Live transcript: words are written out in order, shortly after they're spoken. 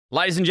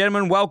Ladies and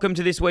gentlemen, welcome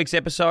to this week's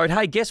episode.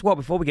 Hey, guess what?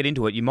 Before we get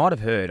into it, you might have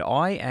heard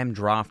I am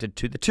drafted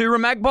to the Toora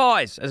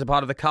Magpies as a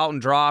part of the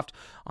Carlton draft.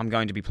 I'm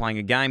going to be playing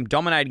a game,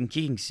 dominating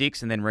kicking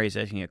six and then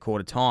resetting at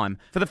quarter time.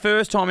 For the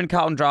first time in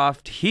Carlton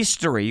draft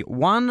history,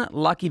 one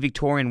lucky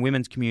Victorian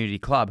women's community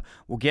club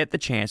will get the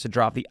chance to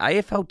draft the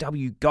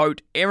AFLW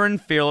GOAT, Erin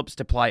Phillips,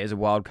 to play as a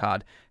wild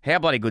card. How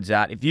bloody good's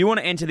that? If you want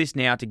to enter this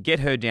now to get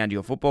her down to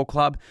your football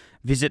club,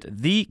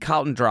 visit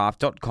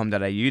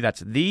thecarltondraft.com.au.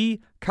 That's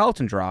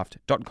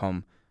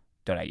thecarltondraft.com.au.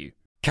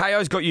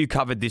 KO's got you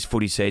covered this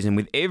footy season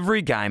with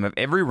every game of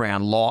every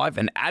round live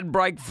and ad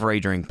break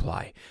free during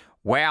play.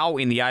 Wow,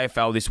 in the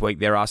AFL this week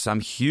there are some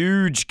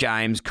huge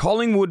games.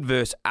 Collingwood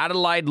versus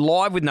Adelaide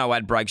live with no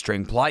ad breaks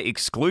during play,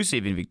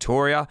 exclusive in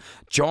Victoria.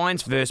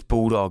 Giants versus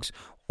Bulldogs.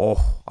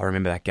 Oh, I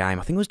remember that game.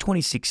 I think it was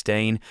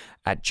 2016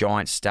 at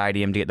Giants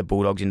Stadium to get the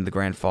Bulldogs into the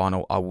grand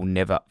final. I will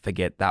never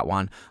forget that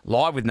one.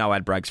 Live with no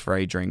ad breaks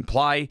free during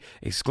play,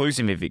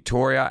 exclusive in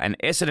Victoria, and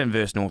Essendon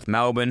versus North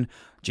Melbourne.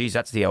 Geez,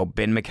 that's the old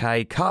Ben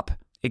McKay Cup.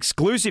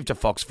 Exclusive to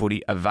Fox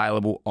Footy,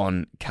 available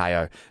on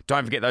KO.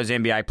 Don't forget those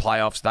NBA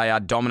playoffs. They are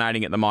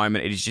dominating at the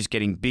moment. It is just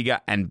getting bigger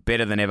and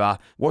better than ever.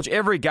 Watch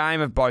every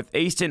game of both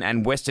Eastern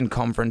and Western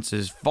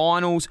Conferences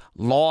finals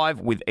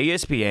live with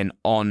ESPN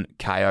on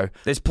KO.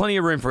 There's plenty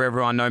of room for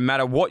everyone, no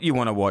matter what you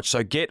want to watch.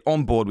 So get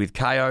on board with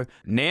KO,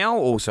 now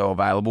also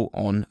available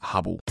on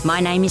Hubble. My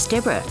name is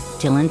Deborah,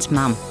 Dylan's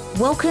mum.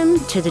 Welcome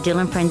to the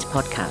Dylan Friends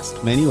podcast.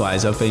 In many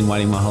ways, I've been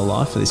waiting my whole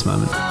life for this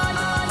moment.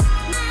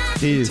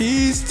 Tease.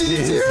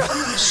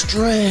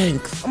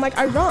 Strength. I'm like,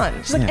 I run.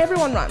 She's like,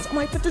 everyone runs. I'm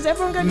like, but does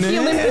everyone go to the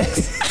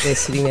Olympics? They're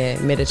sitting there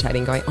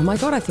meditating, going, oh my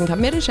God, I think I'm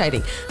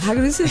meditating. How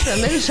good is this?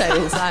 I'm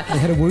meditating. It's like, We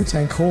had a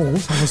Wu-Tang call. I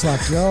was like,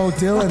 yo,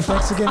 Dylan,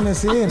 thanks for getting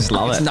us in.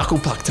 Love it. Knuckle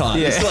puck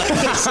time. Yeah.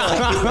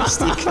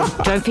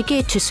 Don't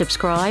forget to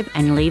subscribe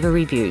and leave a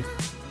review.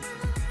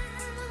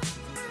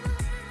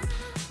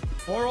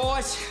 All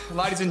right,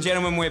 ladies and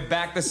gentlemen, we're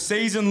back. The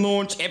season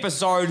launch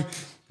episode.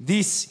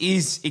 This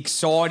is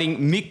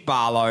exciting. Mick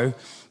Barlow,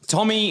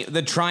 Tommy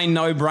the Train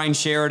No Brain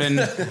Sheridan,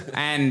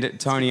 and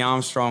Tony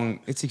Armstrong.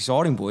 It's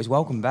exciting, boys.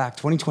 Welcome back.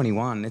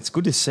 2021. It's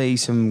good to see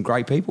some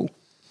great people.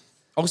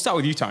 I'll start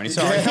with you, Tony.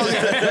 Sorry. Who's going?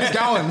 I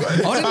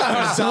didn't know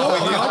how to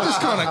start with you. I just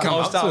kind of come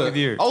I'll up start to with it.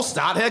 you. I'll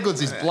start. How good's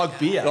this bloke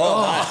beer?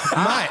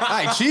 Mate,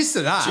 hey, cheers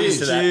to that. Cheers.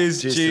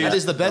 That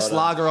is the best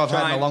lager I've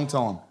had in a long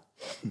time.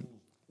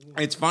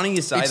 It's funny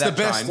you say It's that,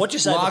 the best. Train. What'd you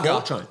say Lager.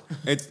 before, Train?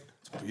 It's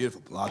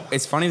Beautiful lager.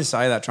 It's funny to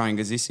say that, Train,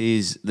 because this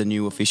is the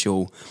new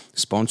official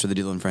sponsor of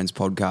the Dylan Friends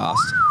podcast.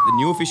 The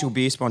new official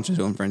beer sponsor of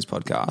the Dylan Friends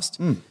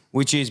podcast,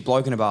 which is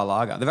Bloke in a Bar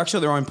Lager. They've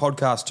actually got their own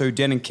podcast too.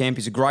 Denon Kemp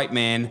is a great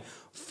man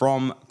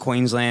from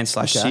Queensland /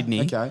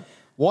 Sydney. Okay.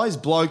 Why is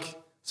bloke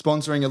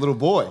sponsoring a little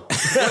boy?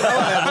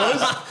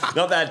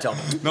 Not bad, Tom.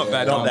 Not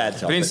bad, Not Tom. bad,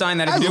 Tom. But in saying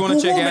that, if you do want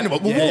to check out...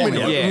 We'll warm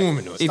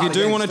into it. If you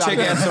do want to check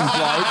out some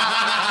bloke...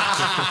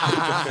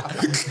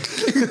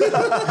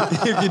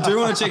 If you do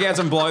want to check out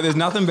some bloke, there's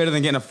nothing better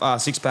than getting a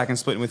six-pack and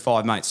splitting with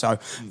five mates. So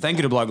thank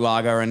you to Bloke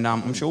Lager, and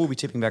I'm sure we'll be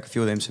tipping back a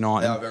few of them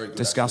tonight and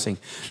discussing.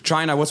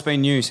 Trainer, what's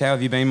been news? How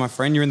have you been, my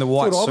friend? You're in the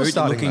white suit,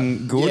 you're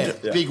looking good.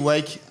 Yeah. Big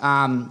week.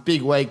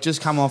 Big week.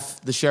 Just come off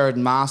the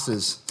Sheridan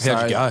Masters.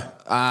 How'd you go?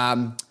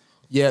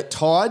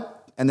 Tied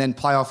and then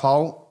playoff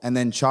hole and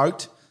then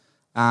choked.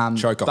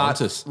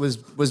 Chokeaholitis.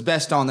 But was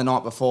best on the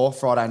night before,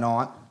 Friday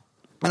night.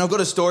 And I've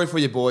got a story for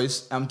you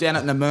boys. I'm down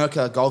at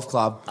Namurka Golf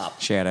Club.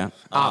 Shout out.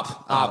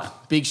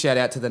 Up. Big shout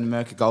out to the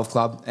Namurka Golf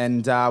Club.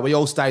 And we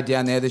all stayed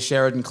down there, the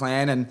Sheridan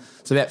clan, and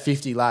it's about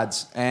 50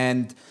 lads.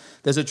 And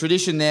there's a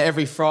tradition there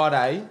every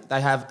Friday. They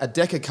have a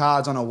deck of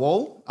cards on a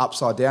wall,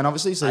 upside down,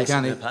 obviously. So Ace you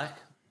in can't. the pack.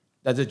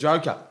 There's a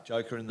joker.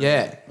 Joker in the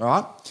Yeah,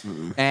 right?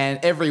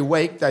 And every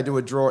week they do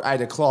a draw at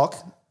 8 o'clock,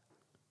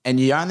 and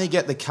you only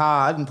get the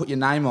card and put your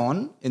name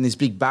on in this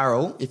big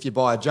barrel if you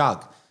buy a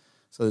jug.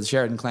 So the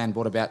Sheridan clan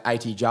bought about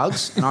 80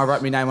 jugs, and I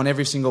wrote my name on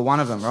every single one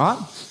of them, right?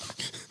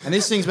 And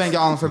this thing's been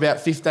going on for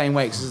about 15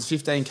 weeks. There's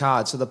 15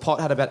 cards. So the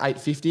pot had about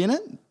 $8.50 in it.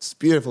 It's a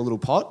beautiful little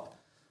pot.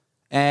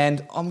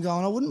 And I'm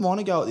going, I wouldn't want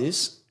to go at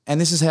this. And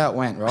this is how it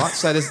went, right?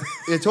 So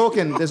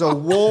there's a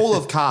wall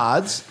of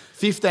cards,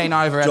 15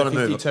 over out of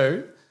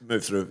 52.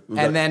 Move through.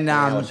 And then,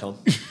 hang on,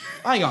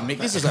 Mick,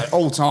 this is an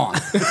all time.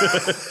 How'd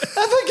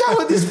they go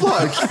with this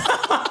bloke?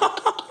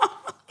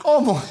 Oh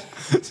my.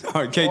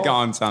 Sorry, keep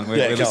going, son. We're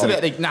Yeah,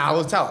 listening.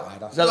 We'll tell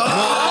it later.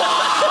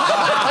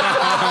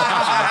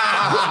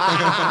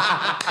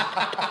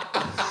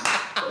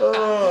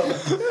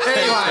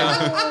 Anyway,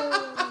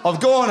 I've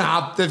gone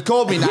up. They've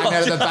called me name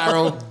out of the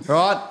barrel,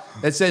 right?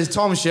 It says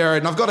Tom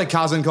Sheridan. I've got a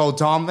cousin called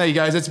Tom. There he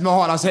goes, it's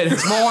mine. I said,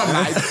 it's mine,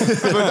 mate.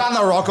 We've done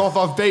the rock off.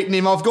 I've beaten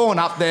him. I've gone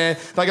up there.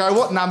 They go,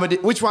 what number?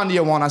 Which one do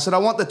you want? I said, I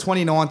want the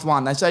 29th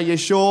one. They say, you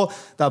sure?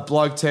 The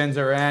bloke turns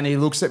around. He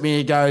looks at me.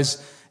 He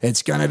goes,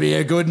 it's going to be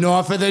a good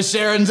night for the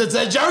Sheridans. It's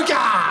a joker.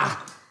 What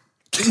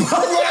does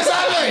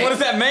that mean? What does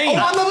that mean?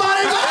 I won the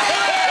money, mate.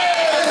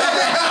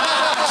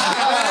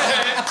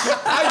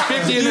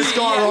 850 in the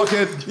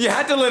skyrocket. You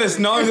had to let us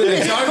know that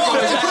the joke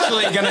was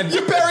actually going to...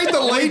 You buried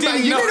the lead,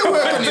 mate. You need to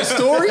work on your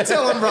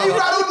storytelling, bro. He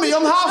rattled me.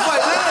 I'm halfway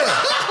there.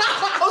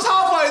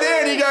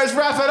 goes,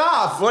 wrap it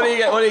up. What are you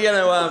going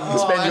to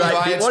spend your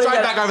Anyway, $850?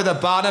 straight back over the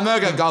bar.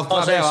 Namurga Golf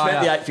Club. So you how are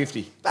spent ya? the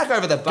 $850. Back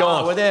over the Go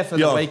bar. on. We're there for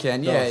Go the on.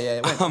 weekend. Go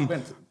Yeah.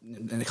 Went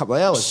in a couple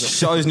of hours.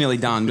 Show's nearly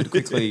done, but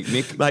quickly,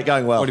 Mick. Mate,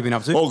 going well. What have you been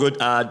up to? All good.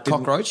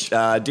 Cockroach?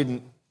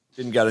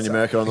 Didn't go to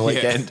Numurkah on the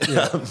weekend.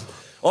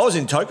 I was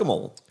in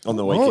Tocumwall on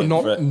the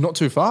weekend. not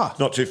too far.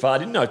 Not too far. I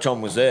didn't know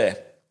Tom was there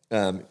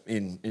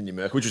in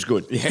Numurkah, which was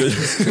good. Yeah,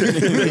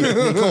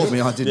 He called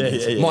me. I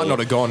didn't. Might not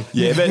have gone.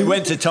 yeah, but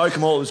went to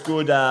Tocumwall. It was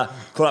good.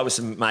 Caught up with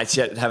some mates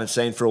yet haven't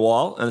seen for a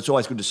while, and it's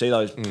always good to see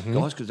those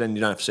guys because then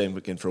you don't have to see them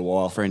again for a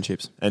while.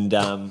 Friendships. And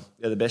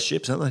they're the best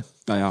ships, aren't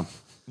they? They are.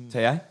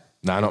 TA?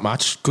 No, not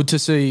much. Good to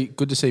see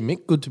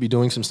Mick. Good to be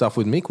doing some stuff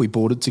with Mick. We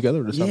boarded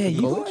together at Yeah, something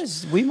you college.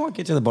 guys, we might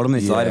get to the bottom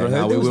of this later. But I No,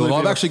 heard we there was a will. little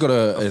I've bit actually got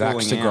of an axe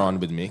falling to out. grind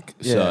with Mick.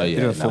 Yeah, So, a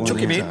bit of a falling Took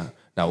him out. in.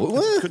 No,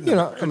 well, you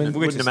know, I mean,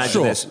 Wouldn't imagine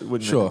sure, there's,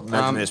 wouldn't sure.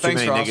 imagine there's too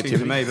Thanks many for asking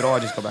for negativity. me, but I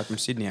just got back from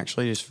Sydney,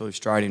 actually. Just flew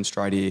straight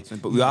here.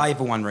 But we are here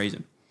for one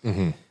reason.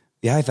 The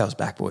AFL's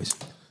back, boys.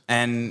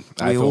 And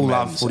we AFL all men's,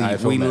 love footy.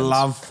 AFL We men's.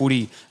 love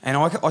footy. And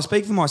I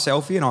speak for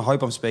myself here, and I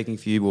hope I'm speaking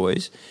for you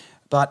boys,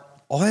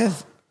 but I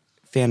have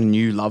found a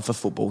new love for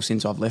football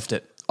since I've left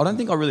it. I don't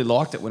think I really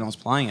liked it when I was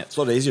playing it. It's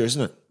a lot easier,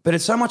 isn't it? But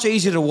it's so much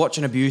easier to watch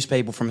and abuse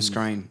people from a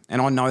screen. And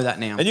I know that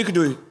now. And you can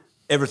do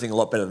everything a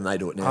lot better than they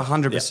do it now.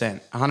 100%.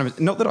 100%.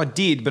 Not that I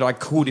did, but I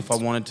could if I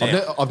wanted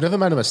to. I've never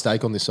made a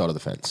mistake on this side of the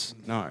fence.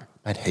 No.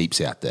 Made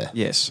heaps out there.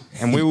 Yes,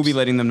 and we will be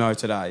letting them know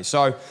today.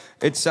 So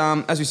it's,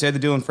 as we said, the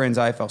Dylan Friends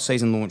AFL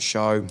season launch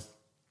show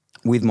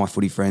with my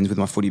footy friends, with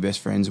my footy best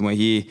friends, and we're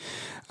here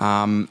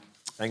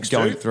Thanks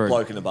going to through.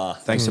 Bloke in the Bar.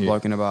 Thanks to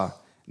Bloke in a Bar.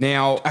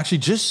 Now, Actually,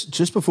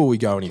 just before we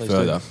go any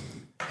further,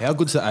 how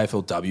good's the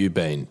AFLW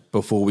been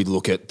before we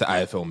look at the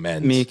AFL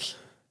men's? Mick,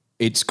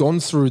 It's gone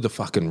through the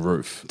fucking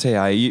roof.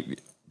 TA,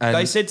 And-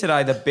 they said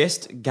today the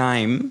best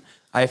game,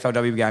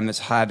 AFLW game that's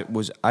had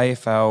was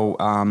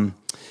AFL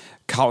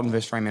Carlton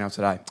versus Fremantle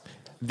today.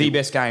 The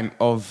best game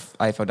of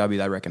AFLW,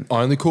 they reckon.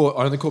 I only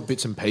caught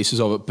bits and pieces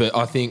of it, but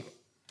I think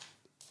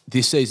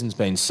this season's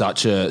been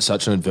such an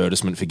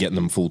advertisement for getting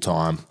them full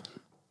time.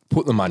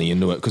 Put the money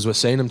into it because we're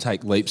seeing them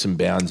take leaps and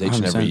bounds each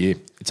and every 100%. year.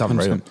 It's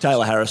unreal.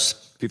 Taylor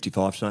Harris,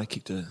 55 today,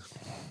 kicked a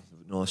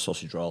nice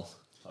sausage roll.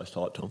 Post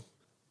height, Tom.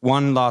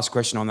 One last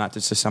question on that,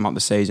 just to sum up the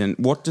season.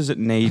 What does it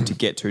need to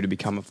get to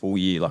become a full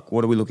year? Like,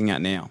 what are we looking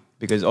at now?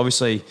 Because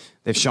obviously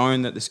they've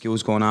shown that the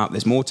skill's gone up.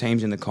 There's more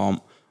teams in the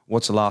comp.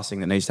 What's the last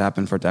thing that needs to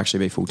happen for it to actually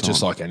be full time?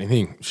 Just like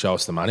anything, show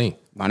us the money.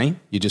 money.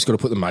 You just got to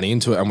put the money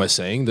into it, and we're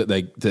seeing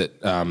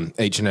that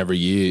each and every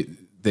year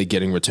they're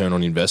getting return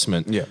on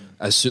investment. Yeah.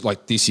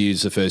 Like this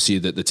year's the first year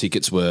that the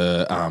tickets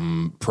were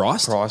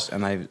priced,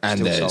 And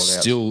they're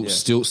sold out.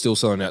 still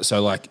selling out.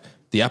 So like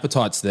the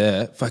appetite's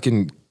there.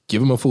 Fucking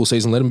give them a full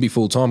season, let them be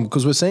full time,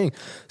 because we're seeing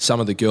some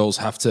of the girls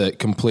have to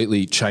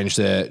completely change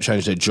their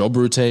job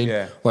routine.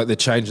 Yeah. Like they're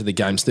changing the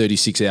games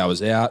 36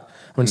 hours out.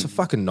 I mean, it's a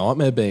fucking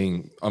nightmare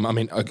being.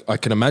 I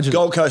can imagine.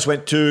 Gold Coast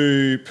went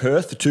to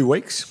Perth for 2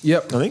 weeks.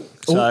 Yep. I think.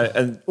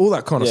 So all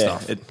that kind of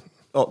stuff.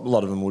 A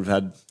lot of them would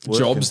have had work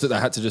Jobs that they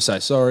had to just say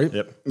sorry.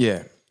 Yep.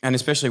 Yeah. And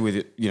especially with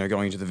it,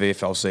 going into the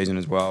VFL season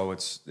as well,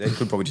 they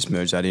could probably just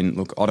merge that in.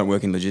 Look, I don't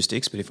work in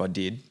logistics, but if I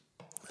did,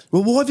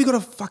 Well, why have you got a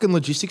fucking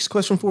logistics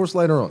question for us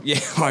later on? yeah,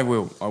 I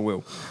will.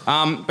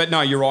 But no,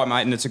 you're right,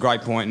 mate, and it's a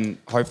great point, and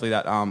hopefully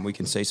that we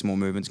can see some more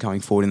movements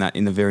coming forward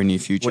in the very near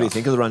future. What do you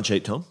think of the run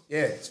sheet, Tom?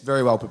 Yeah, it's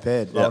very well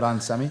prepared. Well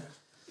done, Sammy.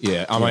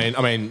 Yeah, I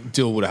mean,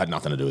 Dill would have had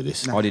nothing to do with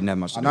this. I didn't have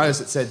much to I do.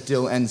 noticed it said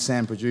Dill and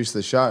Sam produced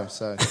the show,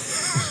 so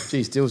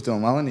geez, Dill's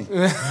doing well, isn't he?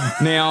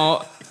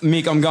 Now,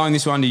 Mick, I'm going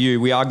this one to you.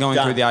 We are going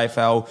Done. through the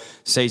AFL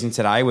season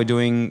today. We're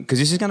doing, because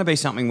this is going to be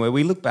something where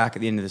we look back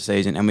at the end of the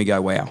season and we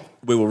go, wow.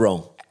 We were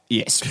wrong.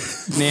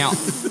 Yes. Now,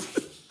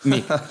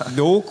 Mick,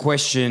 your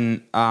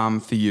question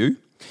for you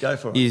Go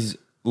for it. is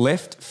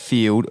left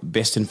field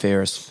best and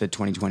fairest for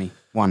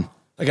 2021.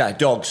 Okay,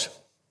 Dogs.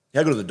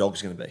 How good are the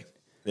Dogs going to be?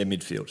 Their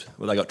midfield.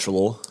 Well, they got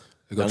Trelaw.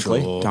 They got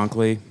Dunkley. Trelaw.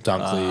 Dunkley.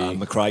 Dunkley,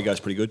 McRae goes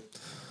pretty good.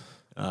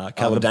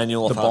 Caleb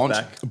Daniel off the Bont.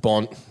 halfback.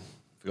 Bont,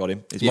 Forgot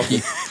him.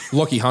 He's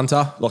Lockie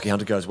Hunter. Lockie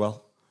Hunter goes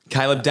well.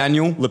 Caleb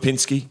Daniel.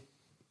 Lipinski.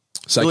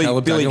 So Billy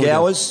Daniel again.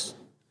 Gowers.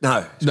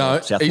 No.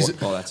 He's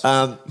Southport.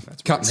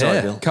 cutting Sorry,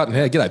 hair. Bill. Cutting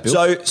hair. G'day, Bill.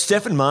 So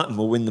Stephen Martin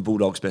will win the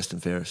Bulldogs best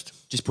and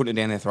fairest. Just putting it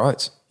down their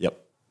throats. Yep.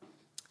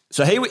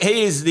 So he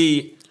is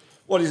the,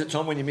 what is it,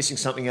 Tom, when you're missing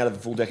something out of a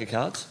full deck of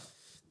cards?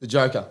 The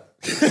Joker.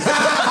 He's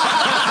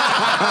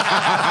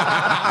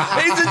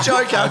a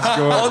joker. That's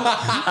good.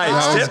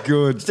 Hey,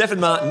 good. Stephen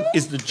Martin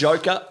is the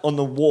joker on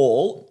the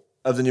wall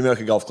of the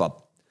Numurkah Golf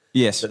Club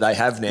Yes. that they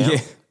have now. Yeah.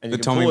 And The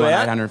you can Tommy pull it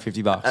won out.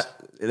 $850.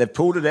 They've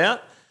pulled it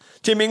out.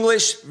 Tim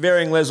English,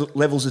 varying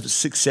levels of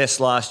success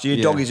last year.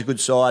 Yeah. Doggy's a good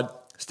side.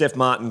 Steph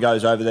Martin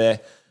goes over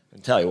there.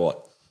 And tell you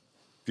what,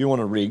 if you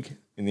want a rig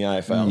in the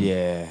AFL,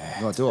 Yeah.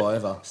 Oh, do I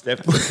ever?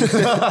 Steph,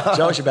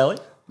 show us your belly.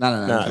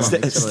 No.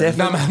 Stephen,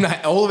 no,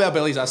 all of our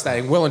bellies are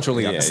staying well and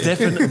truly up.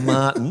 Stephen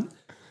Martin,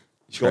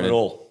 he's got it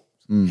all.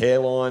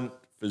 Hairline,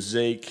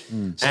 physique,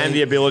 and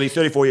the ability.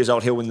 34 years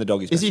old, he'll win the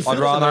Doggies. Is he best. fit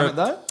at the moment,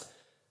 though?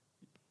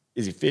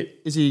 Is he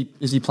fit? Is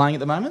he playing at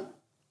the moment?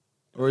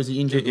 Or is he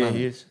injured? Yeah, at the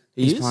he moment? is.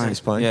 He is? playing. He's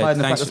playing. Yeah, Played in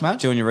the thanks practice for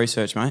match? doing your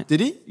research, mate. Did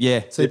he?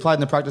 Yeah. So he played in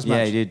the practice match?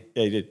 Yeah, he did.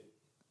 Yeah, he did.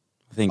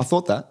 I think. I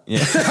thought that. Yeah.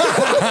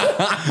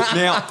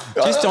 Now,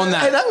 just on Hey,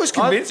 that. that was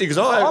convincing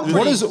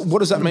because What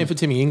does that mean for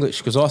Timmy English?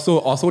 Because I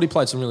thought he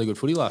played some really good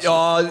footy last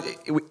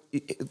year.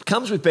 It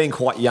comes with being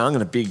quite young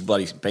and a big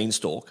bloody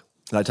beanstalk.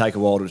 They take a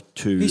while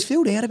to He's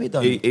filled out a bit,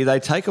 though. They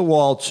take a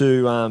while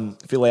to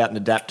fill out and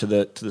adapt to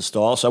the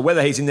style. So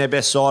whether he's in their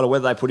best side or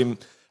whether they put him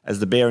as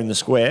the bear in the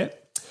square,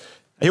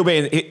 he'll be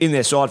in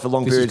their side for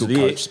long This is periods of good the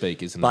year. coach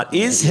speak, isn't it? But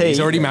is he? He's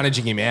already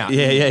managing him out.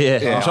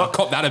 Yeah. I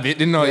copped that a bit,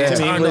 didn't I? Yeah.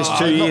 Timmy English,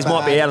 2 years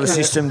might be out of the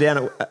system down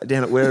at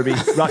Werribee,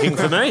 rucking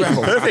for me.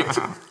 Perfect.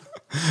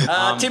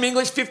 Tim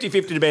English,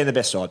 50-50 to be in the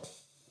best side.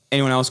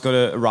 Anyone else got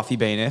a Ruffy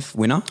BNF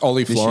winner?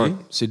 Ollie this Florent,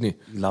 year? Sydney.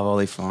 Love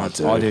Ollie Florent.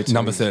 I do too.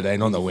 Number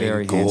 13 on the He's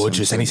very wing.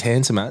 Gorgeous. handsome, And he's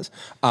handsome as.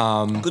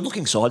 Good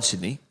looking side,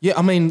 Sydney. Yeah,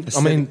 I mean,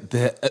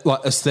 they're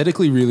like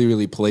aesthetically really,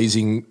 really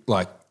pleasing.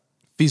 Like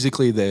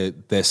physically,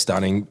 they're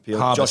stunning.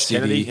 Harbour Josh City.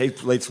 Kennedy, he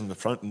leads from the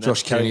front. in that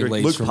Josh Kennedy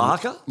category. leads Luke from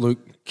Parker.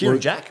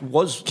 Kieran Jack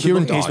was.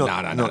 Kieran. he's No.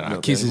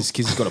 not Kiz has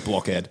got a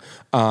blockhead.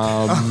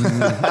 But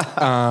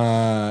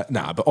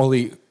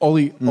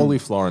Ollie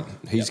Florent,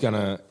 he's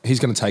gonna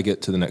take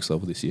it to the next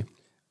level this year.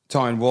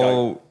 Tony,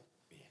 while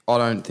I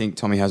don't think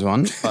Tommy has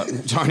one, but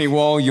Tony,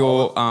 while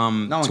you're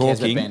No one cares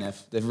talking, about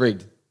BNF. They've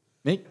rigged.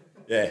 Mick?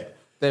 Yeah.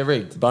 They're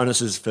rigged.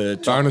 Bonuses for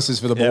Bonuses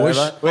for the Yeah, boys.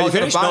 right. Well, you I've got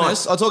a finished? bonus.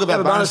 Nice. I'll talk about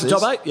Have a bonus for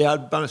bonuses. top 8? Yeah,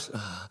 bonus.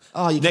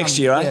 Oh, you Next can't-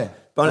 year, eh? yeah.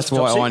 Bonus that's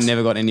why top I 6?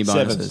 never got any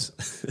bonuses.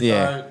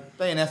 Yeah. So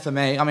BNF for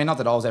me, I mean, not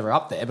that I was ever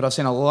up there, but I've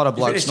seen a lot of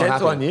You blokes finished not 10th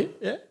happy. one year?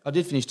 Yeah. I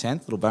did finish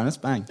 10th, little bonus,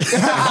 bang.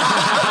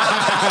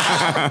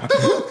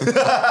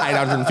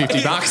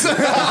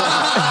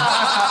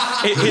 $850.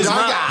 His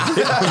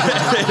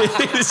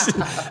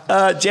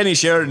Jenny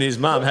Sheridan, his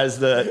mum, has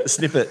the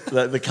snippet,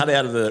 the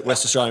cutout of the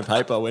West Australian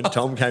paper when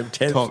Tom came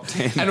 10th. Top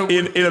 10.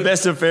 In a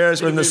best and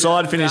fairest when the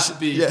side finished.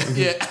 Yeah.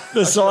 The I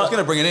was side, going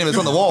to bring it in, it's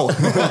on the wall.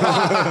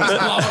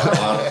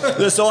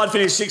 the side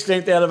finished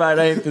 16th out of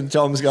 18th, and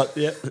Tom's got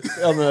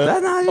on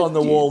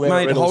the wall there.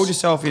 Mate, Reynolds. hold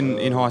yourself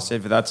in high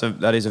stead for that.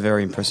 That is a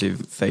very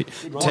impressive feat.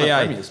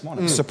 TA,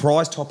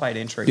 surprise top 8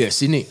 entry. Yeah,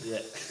 Sydney.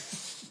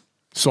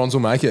 Swans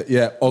will make it.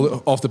 Yeah,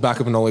 off the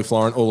back of an Ollie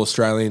Florent, all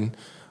Australian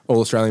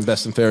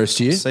best and fairest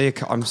year.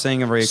 I'm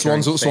seeing a reoccurring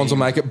Swans will theme.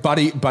 make it.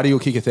 Buddy will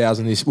kick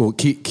 1,000 this. Well,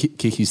 kick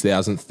his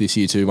 1,000th this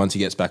year too. Once he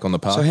gets back on the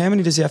park. So how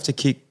many does he have to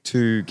kick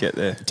to get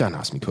there? Don't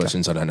ask me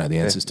questions I don't know the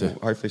answers to. Well,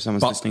 hopefully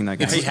someone's But listening. They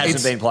He can.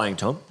 hasn't been playing,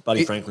 Tom.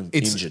 Buddy Franklin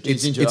injured.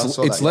 He's injured, I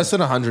saw It's that, less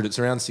than 100. It's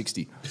around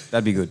 60.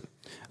 That'd be good.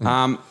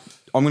 I'm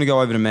going to go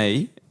over to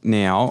me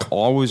now.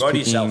 I was Go to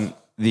picking yourself.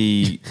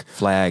 the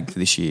flag for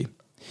this year.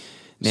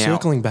 Now,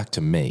 Circling back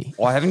to me,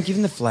 I haven't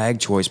given the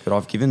flag choice, but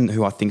I've given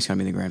who I think's going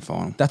to be in the grand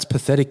final. that's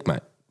pathetic, mate.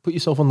 Put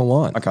yourself on the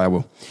line. Okay, I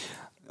will.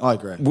 I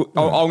agree. I'm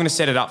going to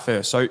set it up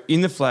first. So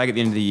in the flag at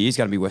the end of the year is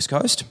going to be West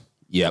Coast.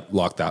 Yep,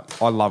 like that.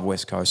 I love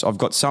West Coast. I've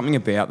got something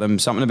about them,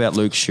 something about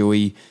Luke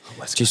Shuey,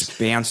 just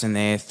bouncing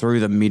there through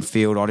the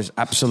midfield. I just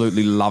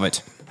absolutely love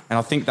it. And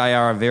I think they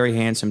are a very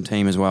handsome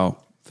team as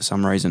well, for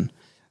some reason.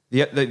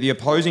 The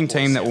opposing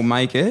team that will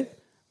make it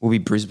will be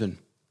Brisbane,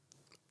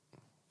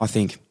 I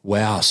think.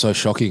 Wow, so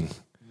shocking.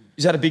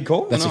 Is that a big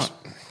call? That's or a- not?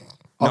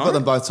 I've got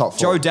them both top 4.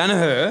 Joe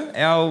Danaher,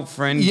 our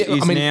friend,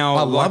 is now...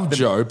 I like love the-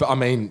 Joe, but I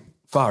mean,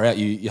 far out.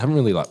 You haven't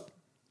really like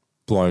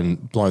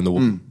blown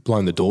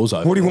the doors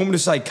open. What do you want me to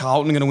say?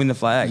 Carlton are going to win the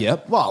flag?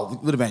 Yep, Well,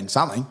 it would have been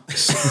something.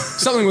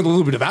 something with a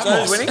little bit of So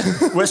who's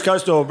atmos. winning? West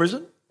Coast or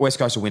Brisbane? West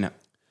Coast will win it.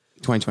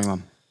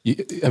 2021.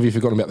 Have you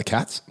forgotten about the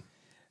Cats?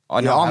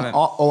 I know. I haven't.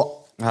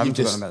 I haven't you've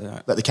just forgotten about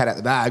that. let the cat out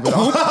the bag. But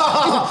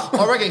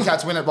I reckon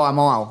Cats win it by a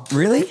mile.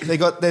 Really?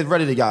 They're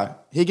ready to go.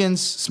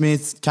 Higgins,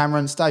 Smith,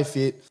 Cameron, stay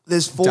fit.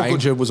 There's 4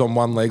 Danger good. was on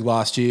one leg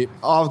last year.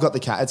 I've got the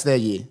cat. It's their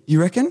year.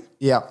 You reckon?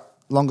 Yeah,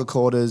 longer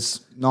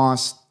quarters,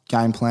 nice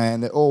game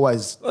plan. They're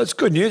always Well, it's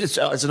good news.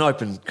 It's an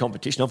open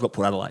competition. I've got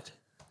Port Adelaide.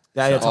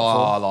 yeah, Oh, top 4.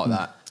 I like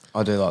that.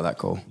 I do like that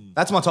call.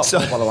 That's my top 4,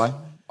 by the way.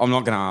 I'm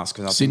not going to ask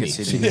because I think it's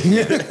Sydney.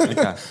 Sydney.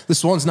 Okay. The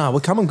Swans, we're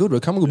coming good.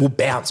 We'll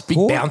bounce. Big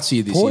bounce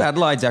here this Port year.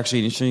 Adelaide's actually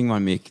an interesting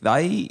one, Mick.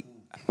 They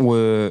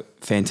were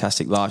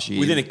fantastic last year.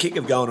 Within a kick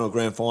of going to a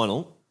grand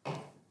final,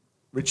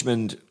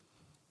 Richmond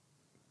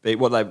beat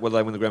what they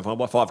win the grand final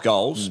by 5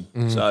 goals.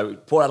 So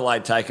Port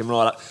Adelaide take them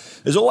right up.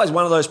 There's always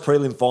one of those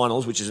prelim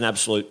finals which is an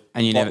absolute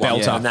And you never- hot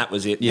one, belter. and that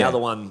was it. Yeah. The other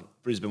one,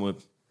 Brisbane were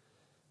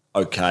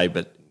okay,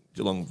 but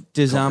Geelong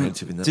Does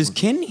comprehensive in that one.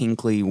 Ken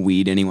Hinkley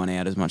weird anyone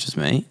out as much as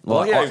me?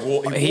 Oh, yeah,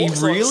 he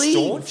walks like really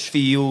staunch.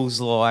 feels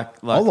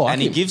like like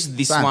and he him. gives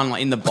this Same. one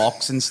like in the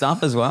box and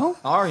stuff as well.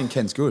 I reckon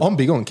Ken's good. I'm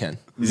big on Ken.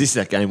 Is this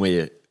that game where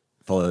you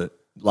follow the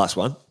last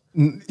one?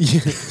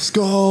 Let's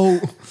go.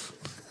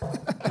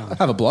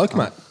 Have a bloke,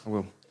 mate. I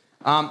will.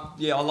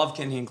 Yeah, I love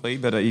Ken Hinkley,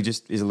 but he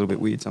just is a little bit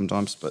weird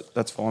sometimes. But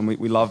that's fine.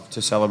 We love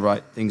to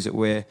celebrate things that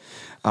we're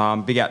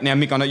big at. Now,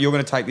 Mick, I know you're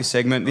going to take this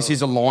segment. This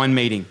is a line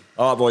meeting.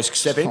 All right, boys,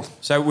 step in.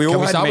 So we all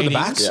we had start with the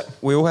meetings. backs?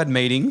 We all had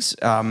meetings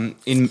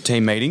in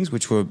team meetings,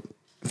 which were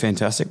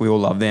fantastic. We all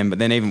love them. But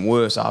then even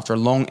worse, after a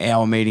long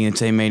hour meeting, a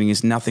team meeting,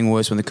 is nothing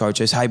worse when the coach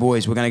says, hey,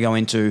 boys, we're going to go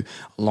into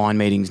line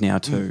meetings now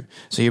too.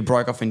 So you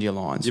broke off into your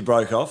lines. You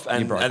broke off,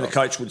 and the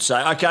coach would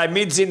say, okay,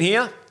 mids in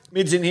here.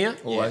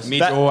 Always.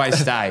 Mids always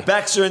stay.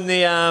 Backs are in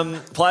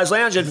the players'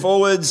 lounge, and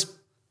forwards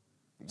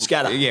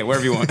scatter. Yeah,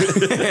 wherever you want.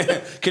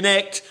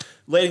 Connect,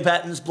 leading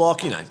patterns,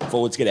 block,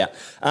 forwards get out.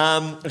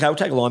 Okay, we'll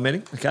take a line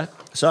meeting. Okay.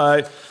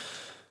 So,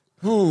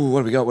 what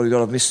have we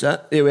got? I've missed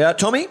that. There we are.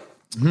 Tommy,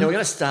 now we're going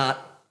to start.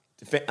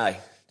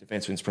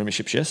 Defence wins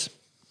premierships, yes?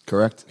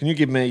 Correct. Can you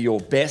give me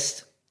your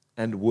best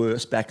and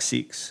worst back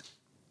six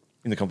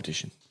in the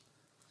competition?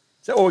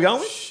 Is that what we're going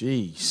with?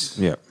 Jeez.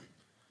 Yeah.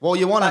 Well,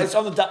 you want to... It's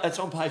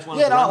on page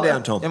one of the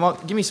rundown, Tom.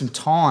 Give me some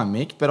time,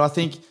 Mick, but I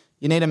think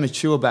you need a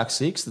mature back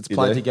six that's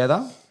played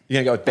together.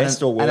 You're going to go with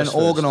best or worst and an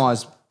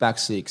organised back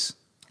six.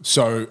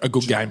 So a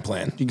good game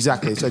plan.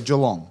 Exactly. So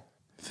Geelong.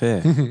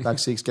 Fair. Back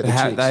six, get the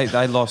chicks.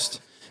 They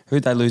lost...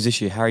 Who'd they lose this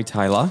year? Harry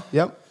Taylor.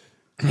 Yep.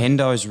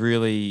 Hendo's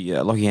really...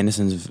 Lockie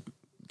Henderson's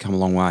come a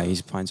long way.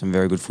 He's playing some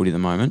very good footy at the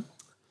moment.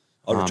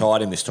 I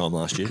retired him this time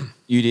last year.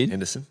 You did?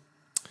 Henderson.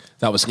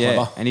 That was clever.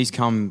 Yeah, and he's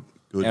come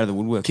out of the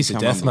woodwork. Kiss He's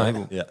of come death, mate.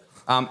 unbelievable. Yeah.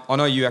 I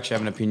know you actually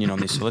have an opinion on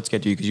this, so let's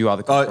get to you because you are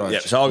the coach. Oh, yeah.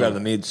 So I'll go to the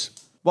mids.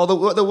 Well,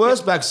 the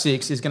worst back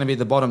six is going to be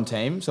the bottom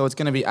team, so it's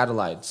going to be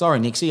Adelaide. Sorry,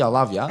 Nixie, I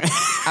love you.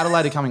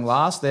 Adelaide are coming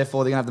last,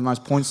 therefore they're going to have the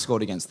most points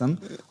scored against them.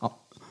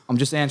 I'm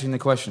just answering the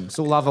question.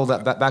 Still love all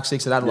that back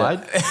six at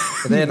Adelaide.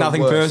 But they're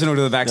Nothing personal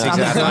to the back six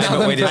at Adelaide,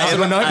 but we just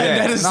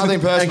nothing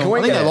personal.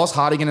 I think they lost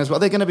Hardigan as well.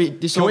 They're going to be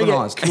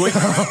disorganised.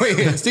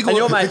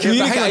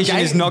 Communication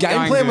is not game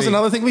going plan to was be-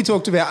 another thing we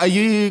talked about. Are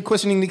you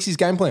questioning Nixie's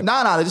game plan?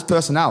 No, they're just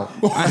personnel.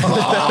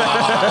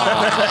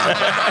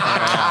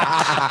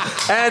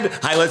 And,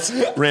 hey, let's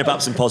ramp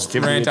up some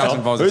positivity. Ramp up some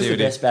Who's positivity.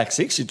 the best back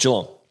six? It's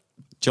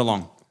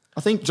Geelong.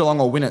 I think Geelong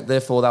will win it,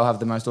 therefore they'll have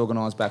the most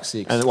organised back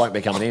six. And it won't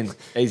be coming in.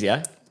 Easy,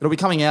 eh? It'll be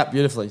coming out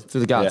beautifully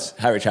through the guts.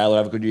 Yeah. Harry Taylor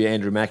have a good year.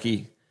 Andrew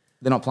Mackey.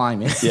 They're not playing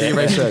me. Do your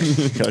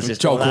research.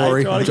 Joel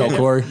Corey.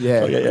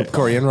 Yeah.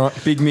 Corey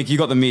Enright. Big Mick, you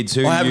got the mids.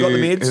 Who I have got the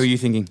mids. Who are you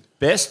thinking?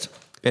 Best?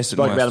 Best and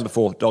Spoke worst. about them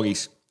before.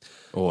 Doggies.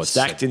 Oh, it's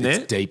Stacked in there.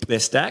 It's deep. They're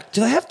stacked.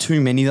 Do they have too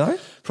many though?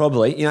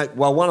 Probably.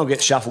 One will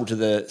get shuffled to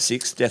the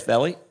sixth, Death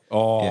Valley.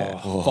 Yeah.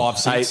 5,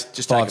 6. Hey,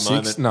 just take a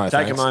moment. No, take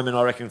thanks. a moment,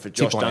 I reckon, for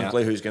Josh one out.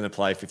 Dunkley, who's going to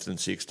play fifth and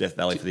sixth, Death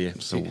Valley for the year.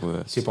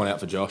 Tip one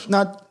out for Josh.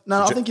 No,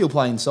 I think he'll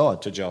play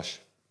inside. To Josh.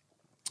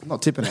 I'm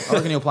not tipping it. I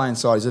reckon he'll play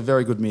inside. He's a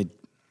very good mid.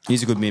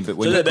 He's a good mid, but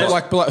when So you they're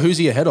But like, who's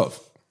he ahead of?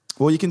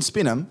 Well, you can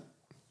spin him.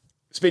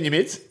 Spin your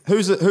mids.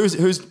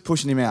 Who's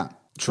pushing him out?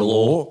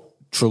 Trelaw,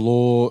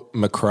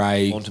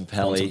 McRae,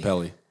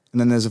 Montempelli.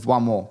 And then there's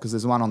one more because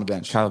there's one on the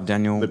bench. Caleb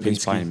Daniel, he's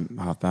Lipinski. playing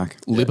half back.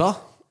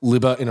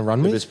 Libba in a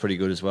run Libba's with. pretty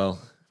good as well.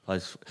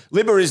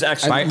 Libba is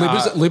actually...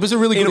 Libba's a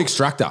really good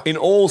extractor. In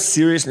all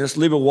seriousness,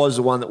 Libba was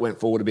the one that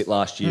went forward a bit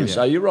last year.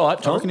 So you're right,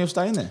 I Tom. reckon he'll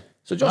stay in there.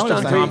 So Josh No, he'll Dunkley...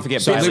 stay in. Can't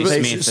forget So Bailey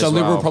Libba, Smith so as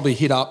Libba well. will probably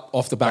hit up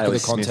off the back Bailey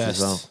of the Smith contest.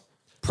 as well.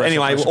 Pressure,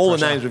 Anyway, pressure, all the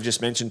pressure. names we've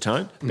just mentioned,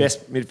 Tone,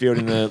 best midfield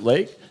in the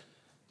league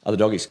are the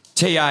Doggies.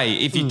 TA,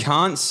 if you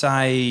can't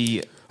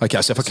say...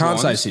 Okay, so if I can't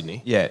say Swans,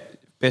 Sydney, Yeah.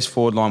 Best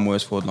forward line,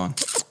 worst forward line.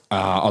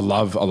 I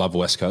love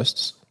West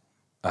Coasts.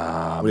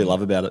 What do you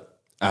love about it?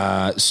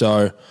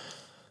 So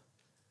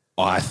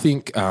I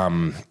think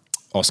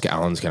Oscar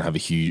Allen's going to have a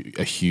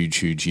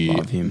huge year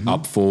Love him.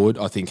 up forward.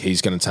 I think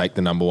he's going to take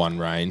the number one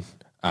reign.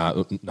 I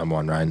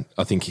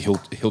think he'll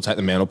take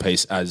the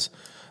mantelpiece as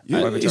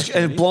Blonde,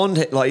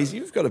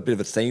 you've got a bit of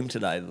a theme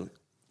today.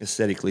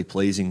 Aesthetically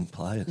pleasing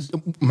players.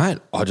 mate.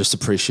 I just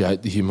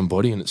appreciate the human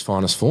body in its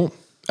finest form.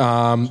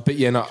 But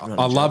yeah, no,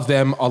 I love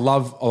them. I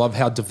love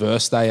how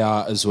diverse they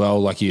are as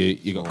well. Like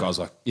you got guys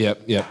like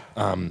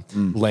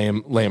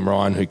Liam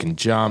Ryan who can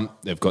jump.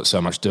 They've got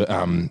so much. They've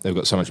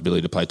got so much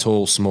ability to play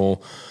tall,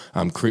 small.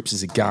 Cripps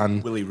is a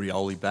gun. Willie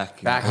Rioli back.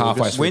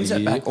 Halfway through When's the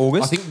that year. back?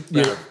 August? I think.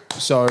 Yeah.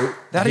 So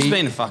That has he-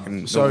 been a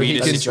fucking so the he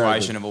weirdest can-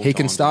 situation of all He time.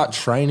 can start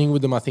training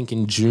with them, I think,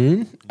 in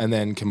June, and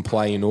then can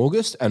play in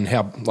August. And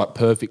how like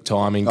perfect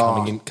timing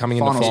coming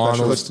in the finals.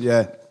 specialist,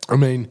 yeah. I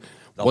mean,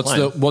 what's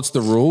play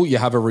the rule? You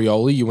have a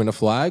Rioli, you win a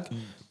flag,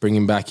 bring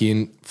him back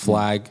in,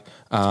 flag.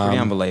 Pretty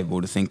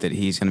unbelievable to think that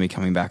he's going to be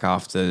coming back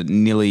after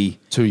nearly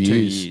 2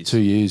 years. 2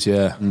 years,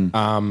 yeah.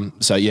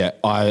 So yeah,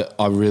 I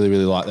really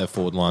like their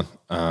forward line,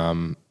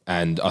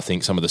 and I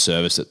think some of the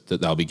service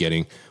that they'll be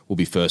getting will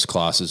be first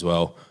class as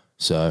well.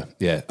 So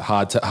yeah,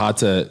 hard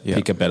to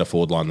pick a better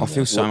forward line. Than I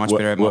feel that. so much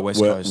better at my West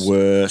Coast.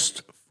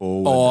 Worst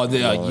forward.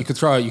 You could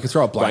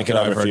throw a blanket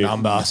over a few.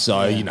 number.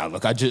 So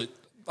look, I don't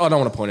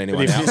want to point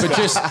anyone out,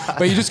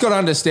 but you just got to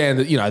understand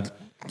that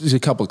there's a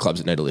couple of clubs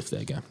that need to lift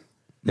their game.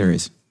 There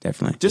is,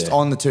 definitely. Just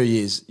on the 2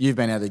 years, you've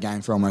been out of the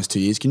game for almost 2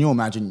 years. Can you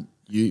imagine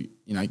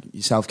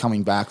yourself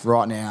coming back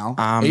right now?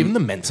 Even the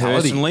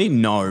mentality. Personally,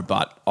 no,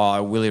 but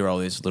Willie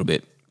Roll is a little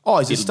bit... Oh,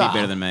 he's a little star. bit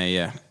better than me,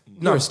 yeah.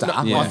 You're a star.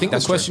 I think the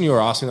question you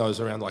were asking though was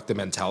around like the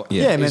mentality.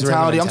 Yeah, Is there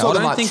mentality. any I'm talking I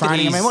don't about think that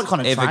training. I mean, he's what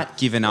kind of ever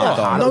given up,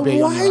 though. hard it would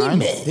be on your own.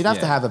 man. He'd have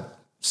to have a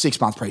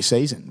 6-month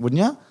pre-season,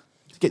 wouldn't you?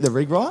 To get the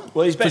rig right.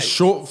 Well, he's For back.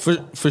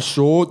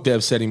 sure,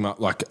 they've set him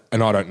up like,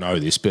 and I don't know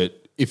this,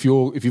 but if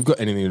you've got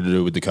anything to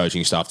do with the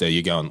coaching staff there,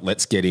 you're going,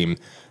 let's get him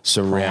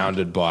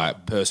surrounded by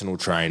personal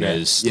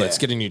trainers. Yeah. Let's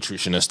get a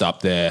nutritionist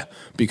up there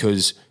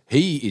because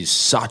he is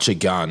such a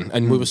gun.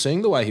 And we were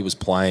seeing the way he was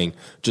playing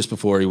just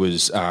before he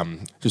was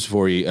had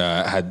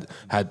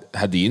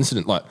the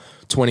incident, like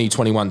 20,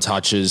 21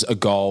 touches, a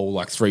goal,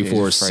 like 3-4 a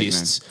freak,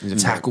 assists, man.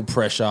 He's a tackle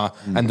pressure,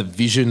 and the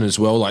vision as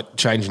well, like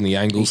changing the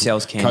angles. He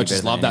sells candy Coaches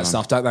better love than that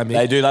anyone. stuff, don't they, Mick?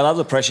 They do. They love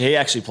the pressure. He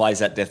actually plays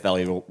that Death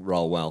Valley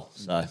role well.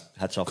 So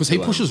hats off. Because he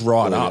to, pushes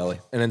right Willie up Early.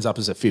 and ends up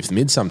as a fifth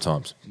mid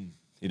sometimes.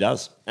 He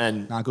does.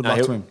 And Good luck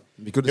to him.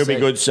 It'd be good to He'll see. be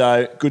good.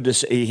 So good to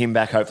see him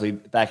back. Hopefully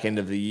back end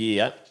of the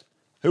year.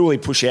 Who will he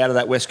push out of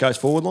that West Coast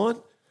forward line?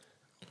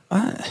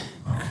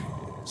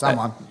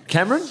 Someone.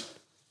 Cameron,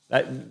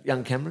 that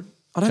young Cameron.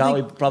 I don't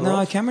Charlie think. brother.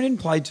 No, Cameron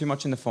didn't play too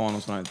much in the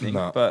finals. I don't think.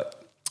 No. But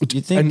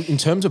you think? And in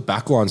terms of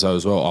backlines though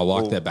as well, I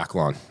like their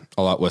backline.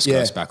 I like West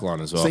Coast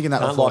backline as I well. was thinking that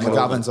Can't before. like it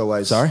all, McGovern's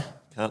always. Sorry?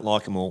 Can't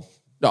like them all.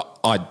 No,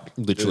 I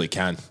literally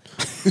can.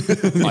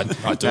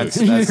 I do.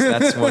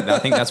 That's what I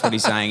think. That's what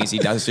he's saying. Is he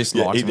does just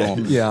like he them all.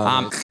 does.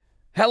 Yeah.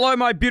 Hello,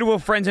 my beautiful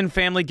friends and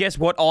family. Guess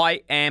what?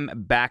 I am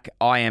back.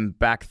 I am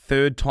back.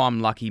 Third time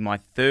lucky. My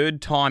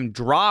third time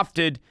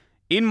drafted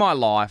in my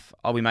life.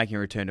 I'll be making a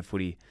return to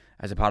footy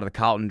as a part of the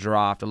Carlton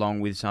draft,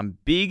 along with some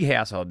big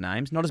household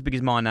names. Not as big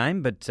as my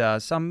name, but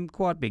some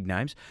quite big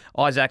names.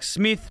 Isaac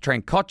Smith,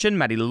 Trent Cotchin,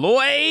 Matty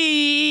Lloyd,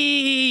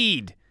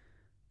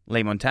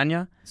 Lee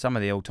Montagna, some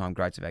of the all-time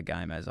greats of our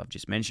game, as I've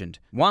just mentioned.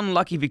 One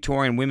lucky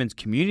Victorian Women's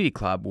Community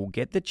Club will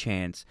get the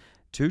chance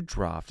to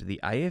draft the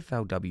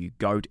AFLW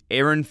GOAT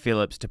Erin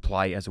Phillips to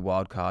play as a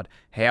wild card.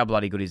 How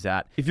bloody good is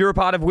that? If you're a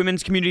part of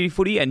women's community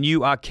footy and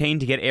you are keen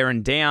to get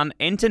Erin down,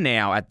 enter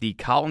now at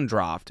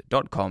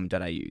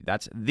thecarltondraft.com.au.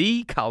 That's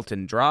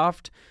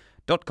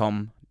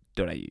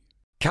thecarltondraft.com.au.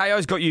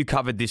 KO's got you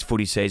covered this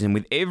footy season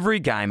with every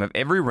game of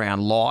every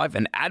round live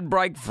and ad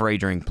break free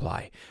during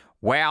play.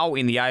 Wow,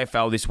 in the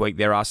AFL this week,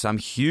 there are some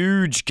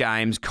huge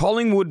games.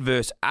 Collingwood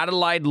versus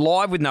Adelaide,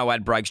 live with no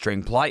ad breaks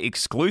during play,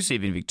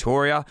 exclusive in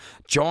Victoria.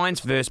 Giants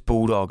versus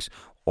Bulldogs.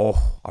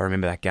 Oh, I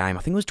remember that game.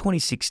 I think it was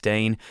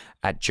 2016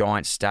 at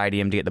Giants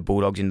Stadium to get the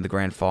Bulldogs into the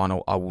grand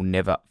final. I will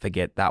never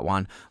forget that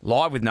one.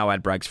 Live with no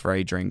ad breaks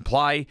free during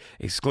play,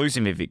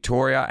 exclusive in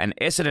Victoria. And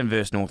Essendon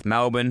versus North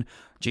Melbourne.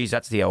 Geez,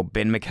 that's the old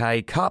Ben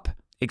McKay Cup.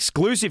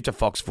 Exclusive to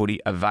Fox Footy,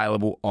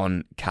 available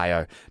on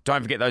KO.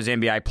 Don't forget those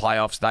NBA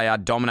playoffs. They are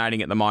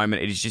dominating at the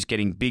moment. It is just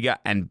getting bigger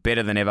and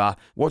better than ever.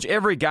 Watch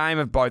every game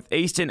of both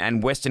Eastern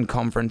and Western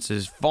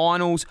Conferences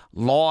finals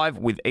live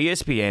with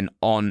ESPN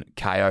on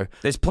KO.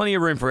 There's plenty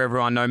of room for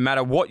everyone, no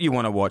matter what you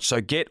want to watch.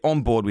 So get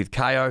on board with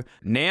KO,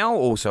 now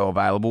also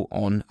available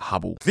on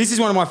Hubble. This is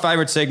one of my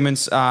favourite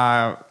segments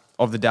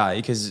of the day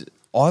because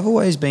I've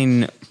always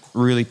been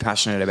really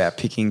passionate about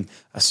picking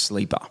a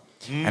sleeper.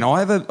 And I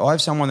have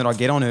someone that I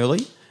get on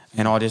early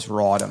and I just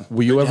ride them.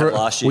 Were you ever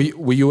last year?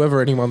 were you ever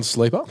anyone's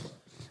sleeper?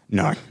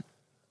 No.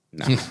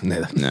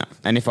 Neither. No.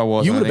 And if I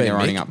was, You I would've think been they're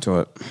running Mick. up to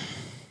it.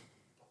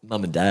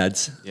 Mum and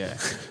Dad's. Yeah. I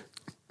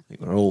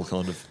think we're all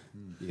kind of.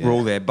 We're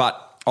all there.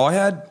 But I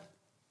had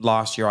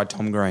last year I had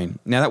Tom Green.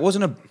 Now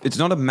it's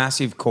not a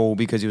massive call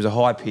because he was a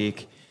high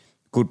pick,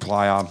 good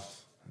player.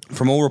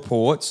 From all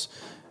reports,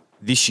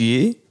 this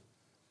year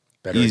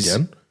Better is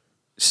again.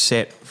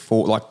 set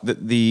for like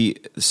the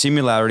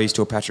similarities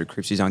to a Patrick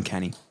Cripps is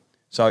uncanny.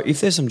 So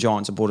if there's some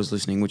Giant supporters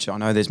listening, which I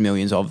know there's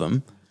millions of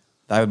them,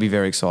 they would be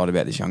very excited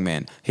about this young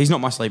man. He's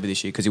not my sleeper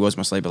this year because he was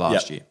my sleeper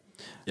last year.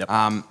 Yep.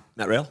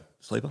 Matt Rowell,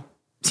 sleeper.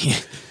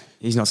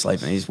 He's not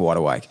sleeping. He's wide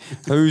awake.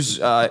 Who's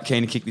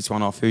keen to kick this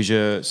one off? Who's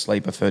your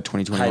sleeper for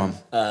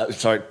 2021?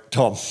 Sorry,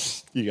 Tom.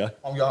 You go.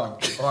 I'm going.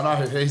 Well, I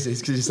know who he is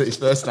because you said his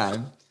first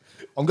name.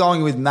 I'm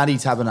going with Matty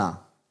Taberner.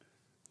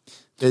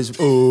 There's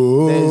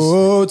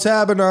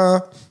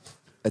Taberner.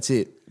 That's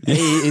it. He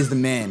is the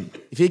man.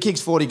 If he kicks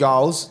 40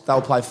 goals,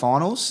 they'll play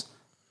finals.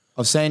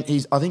 I think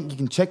you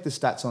can check the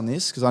stats on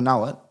this because I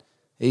know it.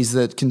 He's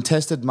the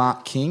contested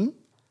Mark King,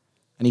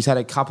 and he's had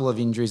a couple of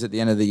injuries at the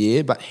end of the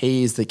year, but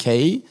he is the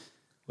key.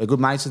 We're good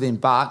mates with him,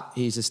 but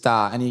he's a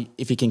star. And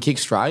if he can kick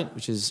straight,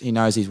 which is he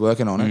knows he's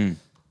working on it,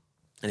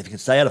 And if he can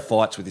stay out of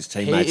fights with his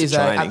he teammates is at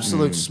an training.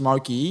 absolute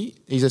smoky.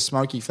 He's a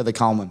smoky for the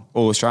Coleman.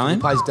 All He Australian?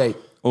 plays deep.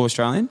 All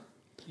Australian?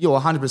 You're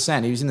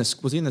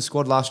 100%. Was he in the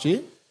squad last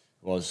year?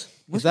 Was.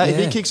 If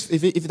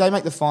they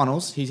make the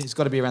finals, he's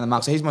got to be around the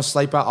mark. So he's my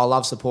sleeper. I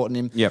love supporting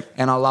him. Yep.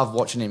 And I love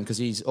watching him because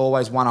he's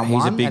always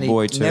one-on-one. He's a big and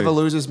boy he too. never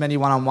loses many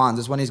one-on-ones.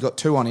 It's when he's got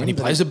two on him. And he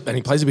plays a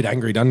bit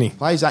angry, doesn't he?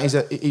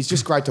 He's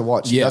just great to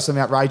watch. He Yeah. does some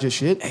outrageous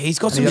shit. He's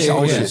got And some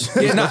shoulders.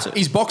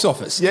 He's box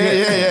office.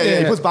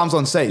 Yeah. He puts bums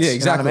on seats. Yeah, You know what I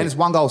exactly. mean? It's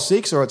 1 goal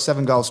 6 or it's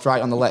 7 goals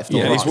straight on the left.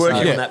 Yeah, or He's right.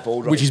 working So- on that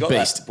ball drop. Which He's is got that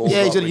beast. ball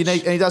Yeah, drop, and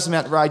which- he does some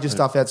outrageous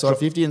stuff outside of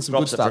 50 and some good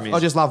drops it stuff. from his I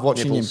just love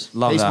watching nipples. him.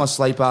 Love He's that. my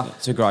sleeper.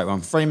 It's a great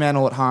one.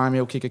 Fremantle at home.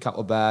 He'll kick a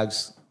couple of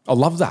bags. I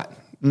love that.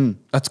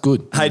 That's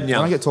good. Hayden I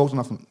Young. don't get talked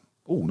enough.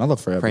 Another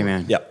Fremantle.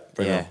 Pre-man. Yep.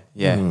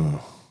 Yeah.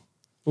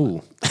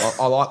 Ooh.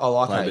 I like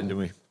Played it, Hayden. didn't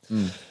we?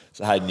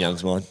 So Hayden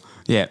Young's mine.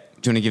 Yeah.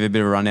 Do you want to give a bit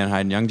of a rundown,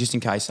 Hayden Young, just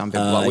in case some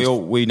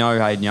people we know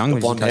Hayden Young,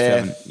 Blonde just in case hair,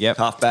 they haven't- Yep.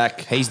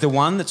 halfback. He's the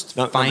one that's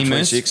Number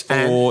famous 26,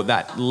 for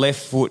that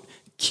left foot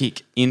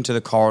kick into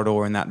the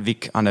corridor in that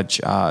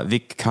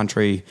Vic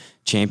Country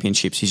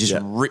Championships. He's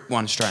just ripped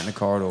one straight in the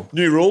corridor.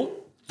 New rule: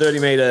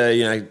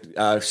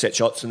 30-metre, set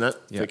shots and that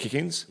for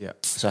kick-ins. Yeah.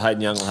 So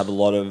Hayden Young will have a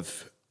lot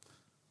of.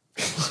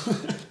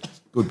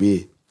 Good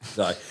beer.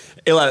 So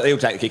he'll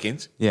take the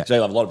kick-ins. Yeah. So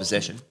he'll have a lot of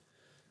possession,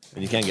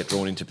 and you can get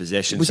drawn into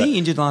possession. Was So- he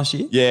injured last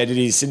year? Yeah, did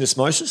his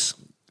syndesmosis.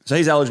 So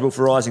he's eligible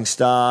for Rising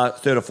Star,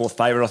 third or fourth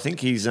favourite. I think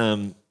he's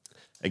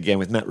again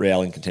with Matt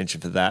Rowell in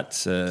contention for that.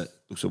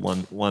 Looks at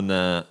one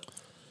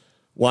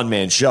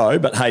man show,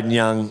 but Hayden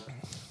Young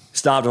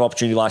starved of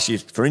opportunity last year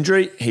for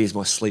injury. He's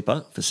my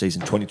sleeper for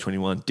season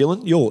 2021.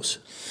 Dylan, yours.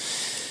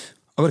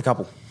 I've got a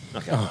couple.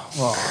 Okay.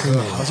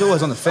 I was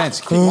always on the fence.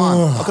 Pick one.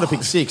 I could have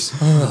picked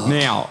 6.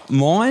 Now,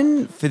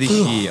 mine for this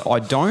year, I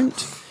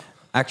don't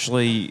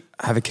actually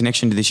have a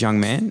connection to this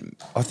young man.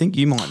 I think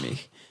you might,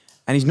 Mick.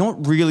 And he's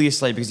not really a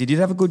sleeper because he did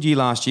have a good year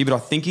last year, but I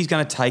think he's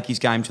going to take his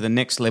game to the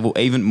next level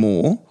even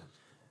more.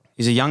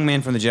 He's a young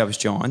man from the Jarvis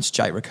Giants,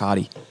 Jake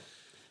Riccardi.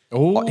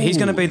 He's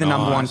going to be the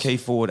number one key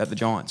forward at the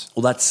Giants.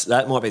 Well,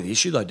 that might be the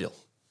issue though, Dill.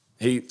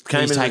 He's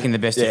taking the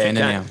best defender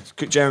now.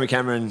 Jeremy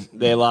Cameron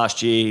there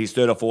last year. He's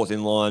third or fourth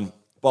in line.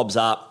 Bobs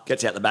up,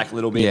 gets out the back a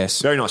little bit. Yes.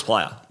 Very nice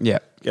player. Yeah.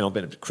 Again, I've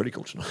been a bit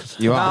critical tonight.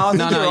 You are.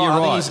 No, I think you're I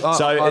think right. he's-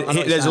 So I know what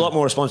you're there's a saying. lot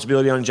more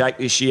responsibility on Jake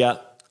this year.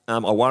 I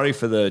worry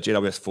for the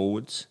GWS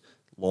forwards.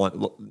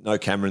 No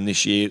Cameron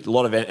this year. A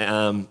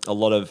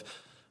lot of,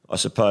 I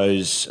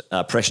suppose,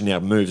 pressure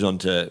now moves on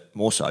to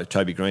more so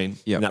Toby Green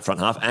Yep. in that front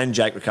half and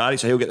Jake Riccardi.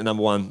 So he'll get the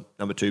number 1,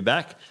 number 2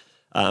 back.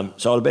 So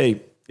it'll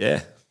be We're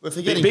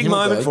forgetting big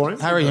moment Himmelberg. for him.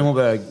 Harry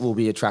Himmelberg will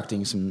be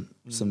attracting some.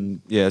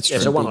 Yeah, it's true.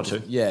 Yeah, so 1 or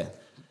 2. Yeah.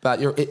 But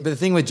the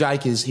thing with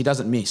Jake is he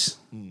doesn't miss.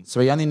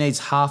 So he only needs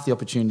half the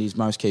opportunities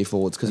most key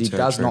forwards because he very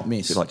does true. not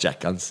miss. Bit like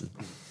Jack Gunston.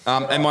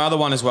 And my other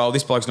one as well,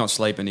 this bloke's not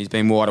sleeping. He's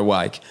been wide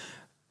awake.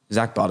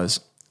 Zach Butters.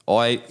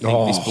 I think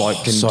this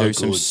bloke can so do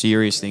some good.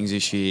 serious things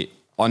this year.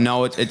 I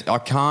know I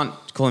can't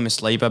call him a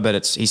sleeper,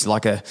 but he's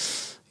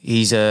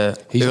a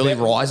early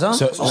riser.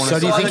 So, I wanna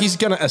do you say. think he's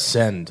going to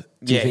ascend?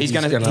 Do you Yeah, think he's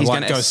going to go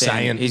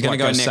ascend. He's going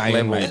to go neck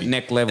level. maybe?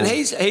 Neck level. And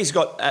he's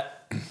got a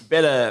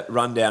better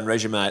rundown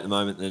resume at the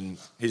moment than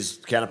his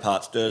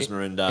counterparts,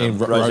 Dersma and In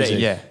Rosie. Rosie.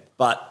 Yeah.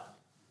 But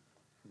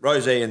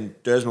Rosie and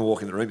Dersma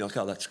walk in the room, you're like,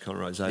 oh, that's Conor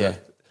Rosie. Yeah.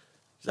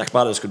 Zach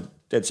Butters could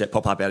dead set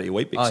pop up out of your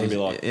Weet-Bix and be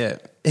like, yeah.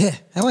 Yeah,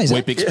 how is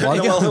it? Weet-Bix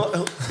plug.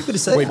 Good to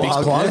see.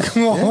 Weet-Bix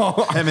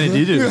plug. How many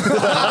did you do?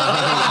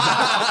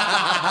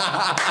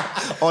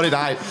 I did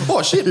 8.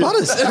 Oh, shit,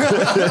 Butters.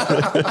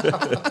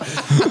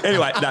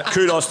 Anyway, no,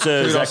 kudos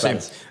to Zach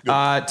Butters.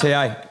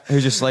 TA,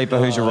 who's your sleeper?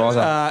 Who's your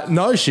riser?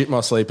 No shit,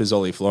 my sleeper's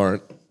Ollie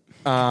Florent.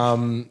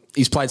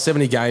 He's played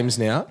 70 games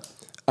now,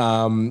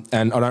 and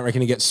I don't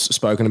reckon he gets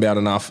spoken about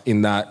enough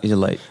in that. He's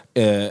elite.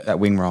 That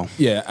wing role.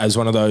 Yeah, as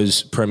one of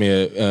those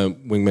premier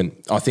wingmen,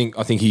 I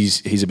think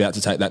he's about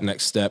to take that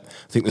next step.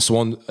 I think the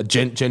Swans,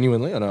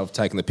 genuinely, I know I've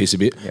taken the piss a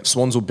bit. Yep.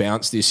 Swans will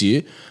bounce this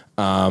year,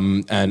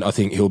 and I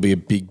think he'll be a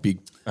big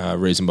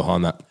reason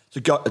behind that.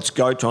 It's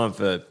go time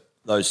for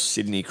those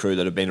Sydney crew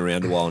that have been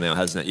around a while now,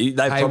 hasn't it?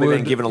 They've probably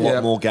been given a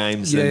lot more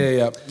games.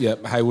 Yeah.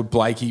 Haywood,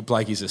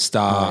 Blakey's a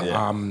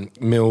star.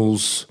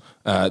 Mills,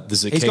 the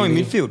Zucchini. He's going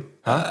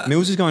midfield.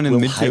 Mills is going in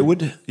midfield.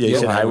 Hayward? Yeah, you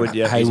said Hayward,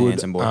 yeah. He's a Hayward,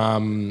 handsome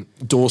boy.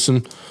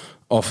 Dawson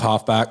off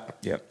halfback.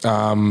 Yep.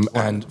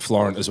 And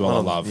Florent as well. I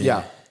love.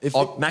 Yeah. If,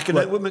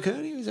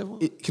 McInerney? Is that one?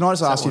 Can I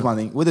just ask you one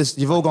thing? With this,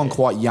 you've all gone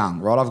quite young,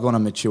 right? I've gone a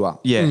mature.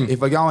 Yeah. If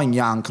we're going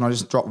young, can I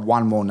just drop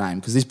one more name?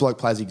 Because this bloke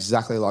plays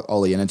exactly like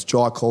Ollie, and it's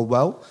Jai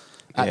Caldwell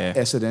at Yeah.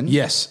 Essendon.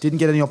 Yes. Didn't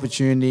get any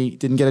opportunity,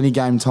 didn't get any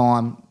game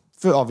time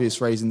for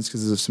obvious reasons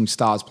because there's some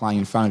stars playing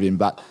in front of him.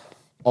 But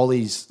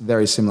Ollie's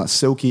very similar.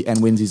 Silky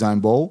and wins his own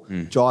ball.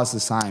 Jai's the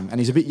same. And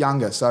he's a bit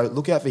younger, so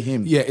look out for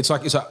him. Yeah, it's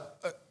like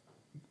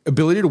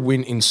ability to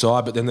win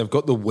inside, but then they've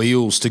got the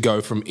wheels to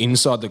go from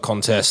inside the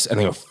contest and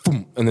they go,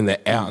 boom, and then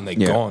they're out and they're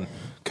gone.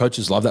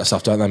 Coaches love that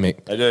stuff, don't they,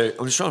 Mick? They do.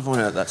 I'm just trying to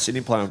find out that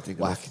Sydney player I'm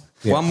thinking of.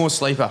 One more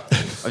sleeper.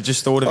 I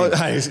just thought of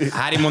him.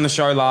 Had him on the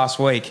show last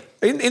week.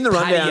 In the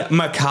rundown. Paddy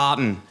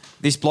McCartan.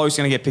 This bloke's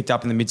going to get picked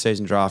up in the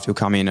mid-season draft. He'll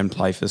come in and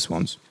play for the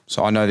Swans.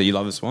 So I know that you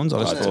love the Swans.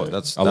 I just thought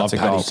that's love a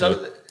Paddy. goal.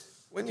 So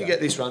when you get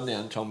this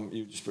rundown, Tom,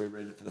 you just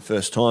reread it for the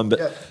first time, but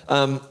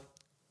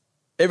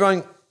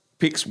everyone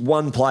picks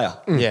one player.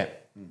 Yeah.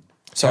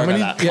 Sorry How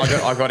many- about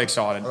that. I got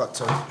excited. Got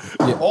two.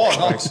 I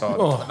got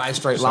excited. Main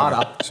Street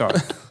Larder. Sorry.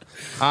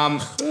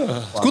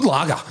 It's good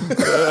lager.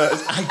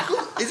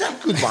 Is that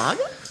good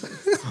lager?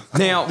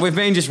 Now, we've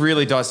been just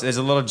really dicey. There's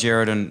a lot of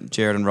Jared and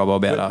Robbo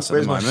about us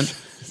at the moment.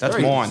 That's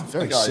mine.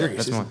 Very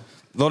serious. That's mine.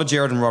 A lot of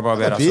Jared and Robbo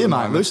about us Beer, at the mate.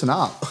 moment. Loosen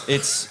up.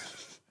 It's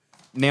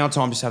now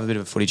time just to have a bit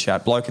of a footy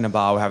chat. Bloke in a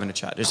bar, we're having a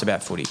chat just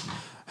about footy.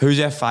 Who's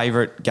our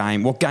favourite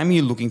game? What game are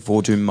you looking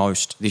forward to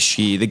most this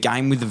year? The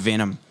game with the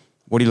Venom.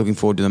 What are you looking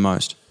forward to the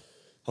most?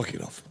 I'll kick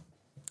it off.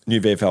 New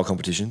VFL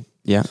competition.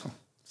 Yeah.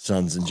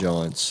 Suns and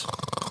Giants.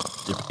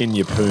 In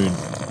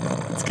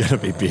Yeppoon. It's going to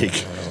be big.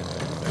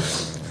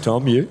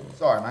 Tom, you?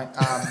 Sorry, mate.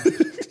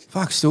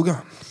 Fuck, still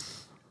going.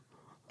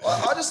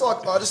 I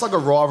just like a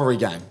rivalry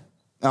game.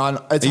 And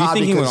it's Are you hard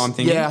thinking because, what I'm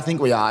thinking? Yeah, I think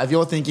we are. If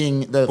you're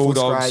thinking the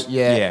Bulldogs, Footscray,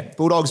 yeah, yeah.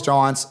 Bulldogs,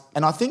 Giants,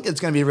 and I think it's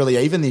going to be really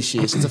even this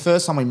year. So it's the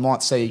first time we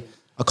might see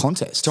a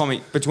contest.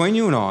 Tommy, between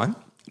you and I,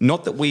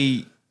 not that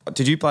we...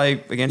 Did you play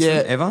against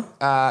them ever?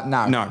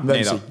 No. No,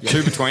 Emergency. neither.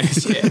 Two between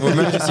us, yeah. We're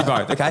emergency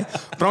both, okay?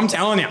 But I'm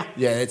telling you,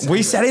 it's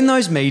we sat in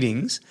those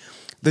meetings.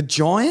 The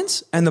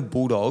Giants and the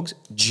Bulldogs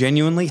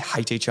genuinely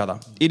hate each other.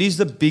 It is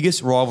the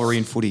biggest rivalry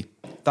in footy.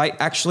 They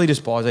actually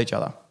despise each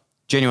other,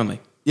 genuinely.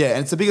 Yeah,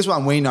 and it's the biggest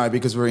one we know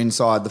because we're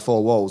inside the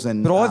four walls.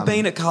 And But I've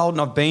been at Carlton.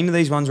 I've been to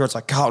these ones where it's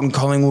like Carlton,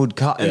 Collingwood,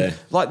 Yeah.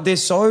 like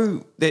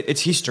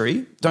it's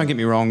history. Don't get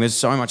me wrong. There's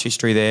so much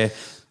history there.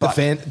 But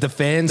The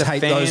fans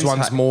hate those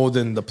ones more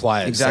than the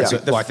players. Exactly.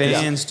 That's The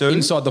fans do.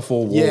 Inside the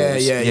four walls. Yeah.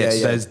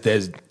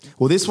 There's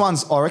Well, this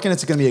one's, I reckon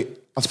it's going to be,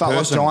 I felt like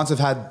personal. Giants have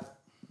had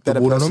better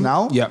wood on 'em?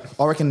 personnel. Yep.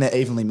 I reckon they're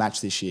evenly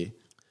matched this year.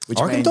 Which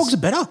I reckon means, Dogs are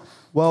better.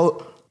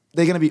 Well,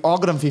 they're going to be, I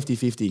got them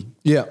 50-50.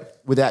 Yeah.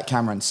 Without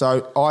Cameron.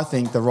 So I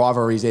think the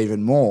rivalry is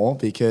even more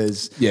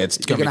because it's you're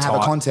gonna going be to have a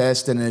tight.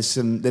 contest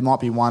and there might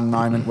be one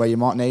moment where you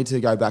might need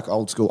to go back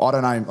old school. I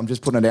don't know. I'm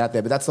just putting it out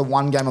there. But that's the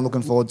one game I'm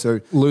looking forward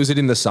to. Lose it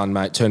in the sun,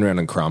 mate. Turn around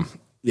and crumb.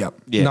 Yep.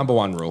 Yeah. Number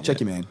one rule. Check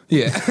your man.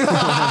 Yeah.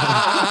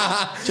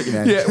 Check your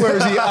man. Yeah. Where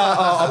is he?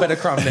 I better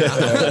crumb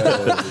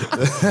now.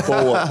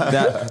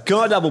 Forward. Can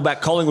I double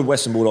back? Collingwood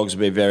Western Bulldogs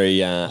will be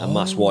very a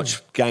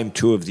must-watch. Game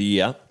 2 of the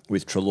year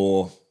with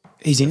Treloar.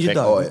 He's injured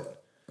though.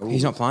 Oh,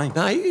 He's not playing.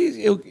 No,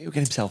 he'll get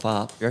himself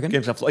up. You reckon?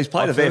 Get himself, he's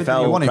played a We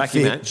VFL want him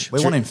cracking fit. match.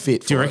 We want him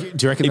fit. Do you for reckon, it.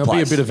 do you reckon He there'll be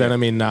a plays, bit of yeah.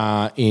 venom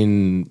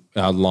in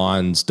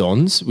Lions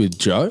Dons with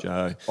Joe?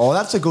 Joe. Oh,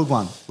 that's a good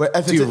one.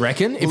 Do you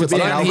reckon if it's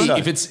down here?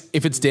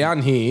 If it's down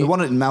We here,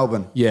 want it in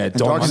Melbourne. Yeah, and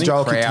Don- Dogs I and think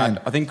Joel kick 10.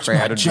 I think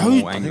crowd would Joe- be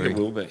more I I think angry. it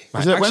will be.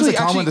 When's the Actually-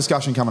 Coleman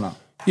discussion coming up?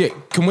 yeah.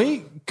 Can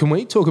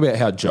we talk about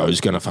how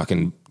Joe's going to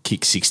fucking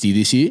kick 60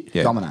 this year?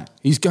 Yeah. Dominate.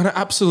 He's going to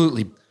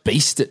absolutely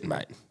beast it,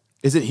 mate.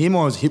 Is it him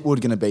or is Hipwood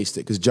going to beast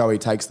it? Because Joey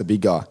takes the big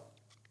guy.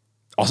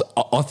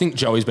 I think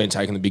Joey's been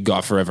taking the big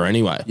guy forever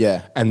anyway.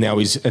 Yeah. and now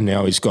he's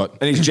got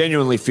And he's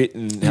genuinely fit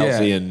and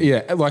healthy. yeah, and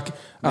yeah, like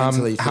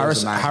Mentally, he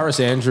feels amazing. Harris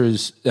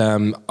Andrews.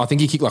 I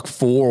think he kicked like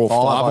 4 or 5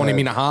 I on him heard.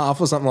 in a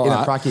half or something like In a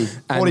that.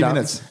 crackie. 40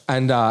 minutes.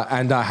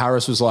 And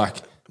Harris was like,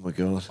 Oh my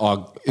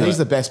God. He's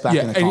the best back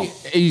in the and comp.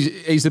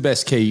 he's the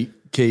best key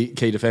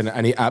defender,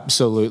 and he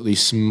absolutely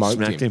smoked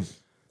Smacked him.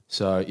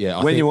 So yeah,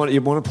 I When think,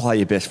 you want to play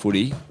your best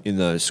footy in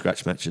those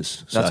scratch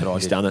matches. That's So what I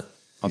he's did. done it.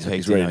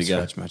 He's ready to go.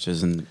 Scratch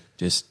matches and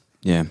just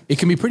yeah. it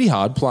can be pretty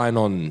hard playing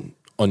on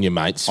your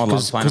mates I love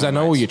playing because on they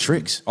my know all mates. your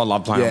tricks, I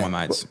love playing Yeah. with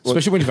my mates.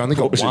 especially when you've only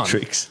got What was your one.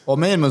 tricks? Well,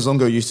 me and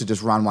Mazunga used to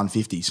just run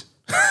 150s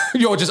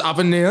You're just up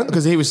and down.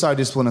 because he was so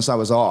disciplined and so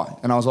was I.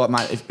 And I was like,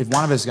 mate, if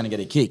one of us is going to get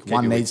a kick,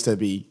 one needs to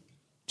be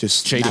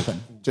just Cheating.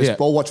 snapping. Just Yeah.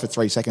 ball watch for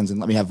 3 seconds and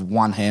let me have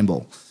one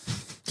handball.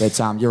 But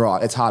you're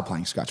right. It's hard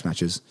playing scratch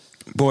matches.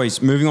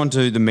 Boys, moving on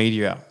to the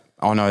media.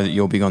 I know that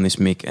you're big on this,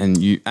 Mick,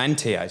 and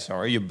TA.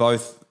 Sorry, you're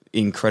both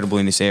incredible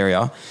in this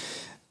area.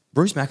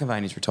 Bruce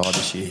McAvaney is retired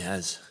this year. He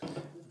has.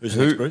 Who's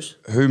next, Bruce?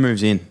 Who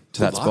moves in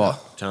to that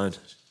spot? Tone.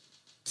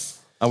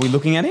 Are we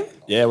looking at him?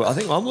 Yeah, well, I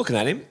think I'm looking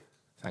at him.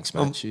 Thanks,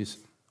 mate. Cheers.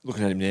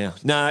 Looking at him now.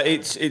 No,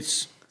 it's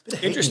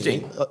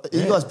interesting. Are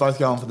you guys both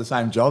going for the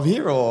same job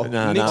here, or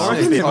No, I no,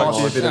 reckon there might be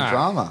a it's bit of Nah.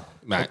 drama.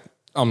 Mate,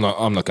 I'm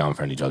not going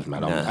for any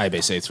judgment, mate. I'm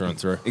ABC through and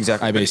through.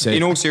 Exactly. ABC.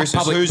 In all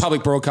seriousness,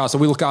 public broadcaster.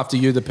 We look after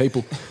you, the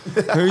people.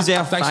 Who's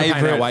our Thanks for paying our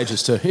favourite?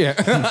 wages too. Yeah.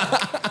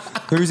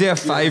 Who's our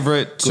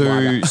favourite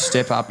to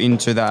step up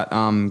into that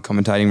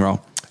commentating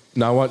role?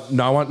 No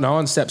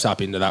one steps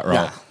up into that role.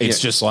 Nah. It's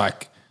Yeah. just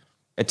like,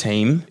 A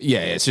team? yeah,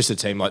 it's just a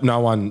team. Like no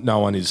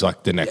one is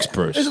like the next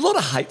Bruce. There's a lot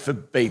of hate for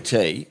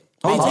BT.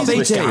 I love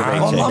BT. I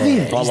love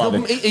him. I love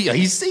him.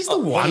 He's the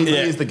one. He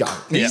is the guy.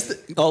 Yeah.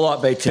 I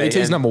like BT. BT's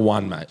and number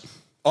one, mate.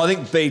 I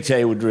think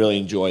BT would really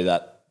enjoy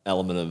that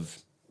element of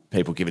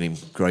people giving him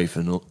grief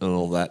and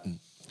all that. And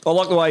I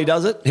like the way he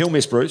does it. He'll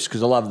miss Bruce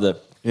because I love the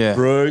Yeah.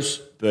 Bruce,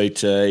 BT.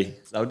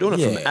 They were doing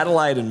it from Yeah.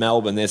 Adelaide and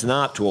Melbourne. There's an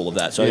art to all of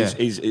that. So Yeah.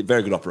 he's a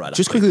very good operator.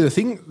 Just quickly, the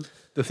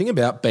thing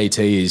about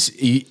BT is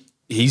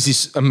he's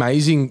this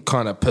amazing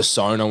kind of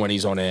persona when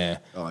he's on air.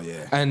 Oh,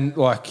 yeah. And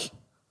like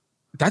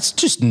that's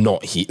just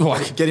not he.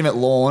 Like Get him at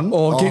Lawn.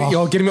 or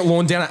get him at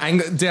Lawn down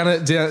at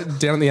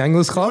the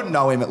Anglers I Club. wouldn't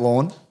know him at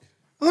Lawn.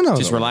 I know.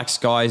 Just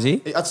relaxed guy, is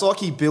he? It's like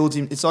he builds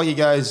him. It's like he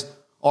goes,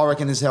 I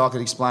reckon this is how I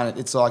could explain it.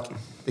 It's like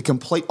the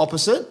complete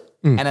opposite.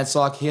 And it's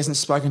like he hasn't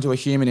spoken to a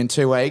human in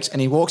 2 weeks and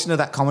he walks into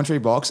that commentary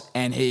box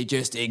and he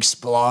just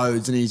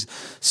explodes and he's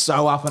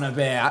so up and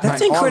about.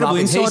 That's Mate, I incredible love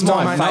him. inside He's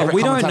my man, mate. favourite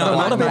We don't commentator. know. A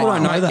lot of people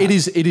don't know that.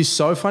 It is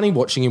so funny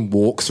watching him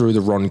walk through the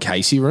Ron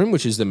Casey room,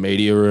 which is the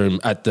media room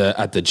at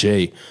the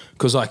G,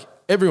 because like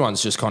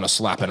everyone's just kind of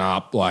slapping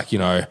up, like, you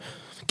know,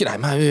 g'day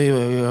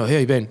mate, how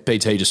you been?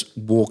 BT just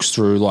walks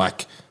through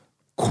like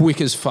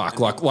quick as fuck,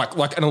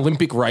 like an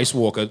Olympic race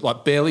walker,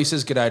 like barely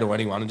says g'day to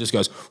anyone and just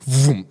goes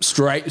vroom,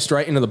 straight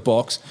into the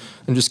box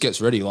and just gets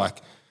ready,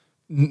 like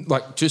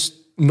just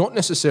not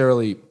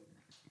necessarily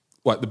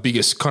like the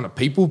biggest kind of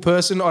people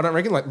person. I don't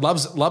reckon. Like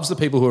loves the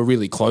people who are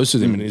really close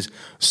with him and is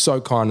so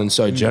kind and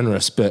so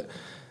generous. But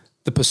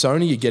the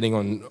persona you're getting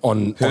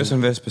on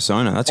Person versus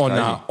persona. That's crazy.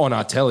 on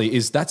our telly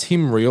that's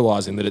him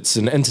realizing that it's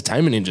an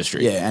entertainment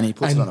industry. Yeah, and he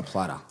puts it on a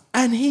platter.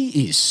 And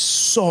he is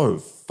so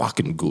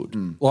fucking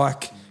good.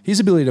 Like his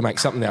ability to make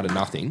something out of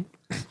nothing,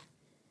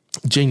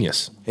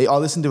 genius. I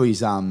listened to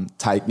his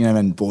tape, you know,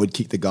 when Boyd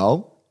kicked the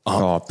goal.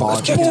 Boyd,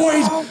 fuck!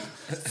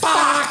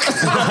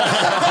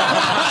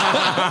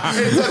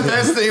 It's the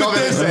best thing I've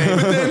ever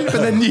seen. But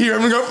then you hear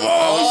him go,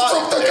 oh, he's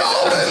dropped the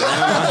goal.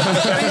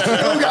 He's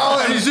still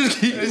going. He's just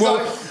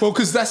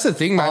because that's the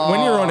thing, mate.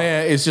 When you're on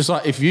air, it's just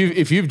like if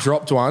you've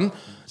dropped one,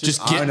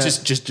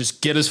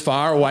 just get as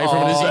far away from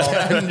it as you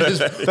can.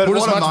 Just put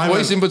as much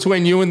voice in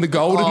between you and the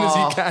golden as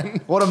you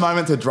can. What a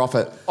moment to drop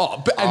it.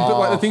 But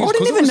like the thing is, I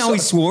didn't even know he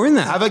swore in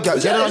that. Have a go.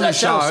 Get it on your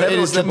show. It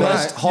is the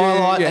best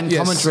highlight and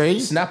commentary.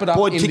 Snap it up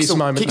Boyd in kicks this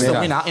moment. Kicks the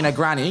winner in a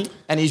granny,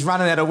 and he's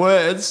running out of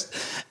words,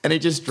 and he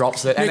just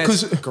drops it. And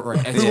because it's great.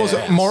 who was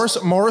it?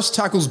 Morris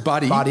tackles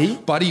Buddy.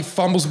 Buddy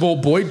fumbles the ball.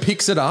 Boyd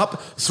picks it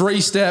up. 3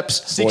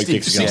 steps.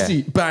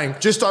 60, bang.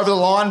 Just over the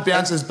line,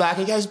 bounces back.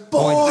 He goes,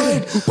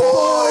 Boyd.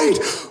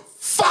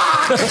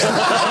 Fuck!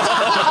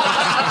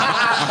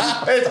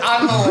 It's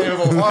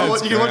unbelievable.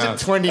 You can watch it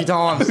 20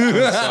 times. So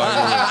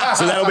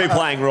that'll be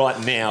playing right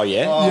now,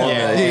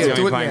 yeah? It's going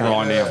to be playing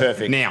right now.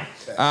 Perfect. Now,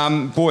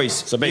 boys,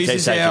 So this BT's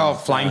is our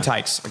taking- flame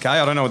takes, okay?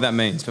 I don't know what that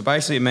means, but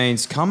basically it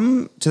means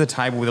come to the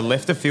table with a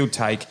left of field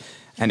take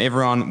and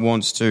everyone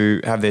wants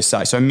to have their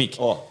say. So, Mick,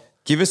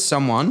 give us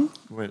someone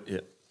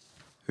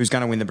who's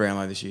going to win the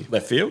Brownlow this year.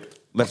 Left field?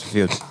 Left of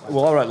field.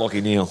 Well, I wrote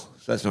Lockie Neal.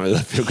 So that's not really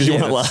left field because you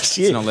won it last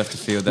year. It's not left of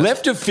field.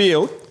 Left of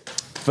field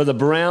for the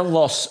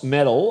Brownlow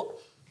medal.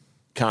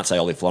 Can't say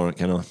Ollie Florent,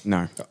 can I?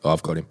 No.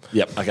 I've got him.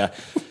 Yep, okay.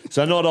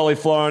 So not Ollie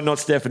Florent, not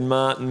Stephen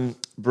Martin.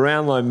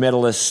 Brownlow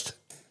medalist.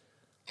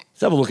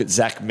 Let's have a look at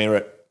Zach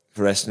Merritt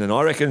for Essendon.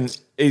 I reckon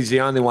he's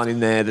the only one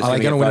in there that's Are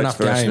they going to gonna get win votes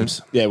enough for games?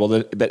 Essendon. Yeah,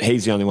 well, but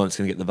he's the only one that's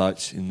going to get the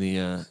votes in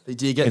the.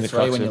 Do you get in the 3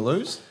 crux when of you it.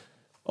 lose?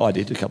 I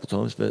did a couple of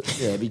times, but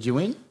Yeah, did you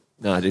win?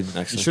 no, I didn't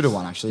actually. You should have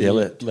won, actually. Yeah,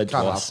 You led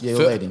cut twice. up. Yeah,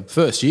 you're leading.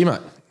 First year,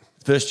 mate.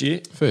 First year,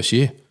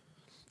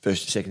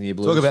 second year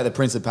Blues. Talk about the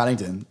Prince of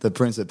Paddington, the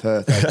Prince of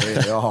Perth.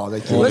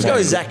 Let's go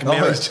with Zach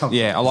Merritt.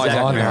 Yeah, I like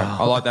Zach Zach Merritt. Merritt.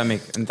 I like that,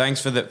 Mick. And thanks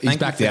for the. He's Thank you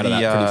backed for out of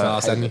that pretty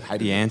fast, hasn't he?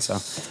 the answer.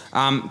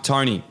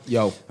 Tony.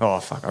 Yo. Oh,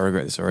 fuck. I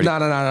regret this already.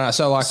 No.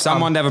 So like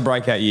Someone to have a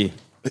breakout year.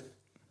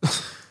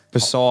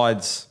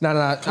 Besides. No.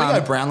 Can we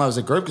go Brownlow as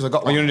a group? Because I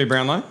got Are one. you going to do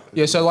Brownlow?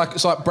 Yeah, so like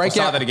breakout. I'll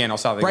start that again.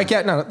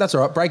 Breakout. No, that's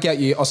all right. Breakout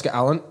year. Oscar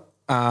Allen.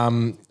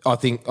 I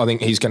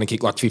think he's going to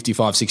kick like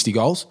 55, 60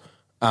 goals.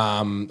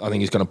 I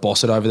think he's going to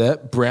boss it over there.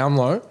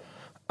 Brownlow.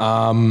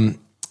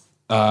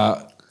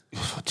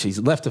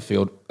 Left of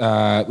field.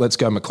 Let's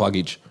go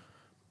McCluggage.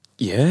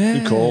 Yeah.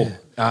 Good call.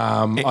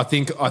 I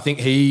think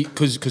he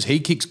because he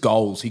kicks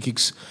goals. He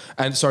kicks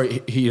and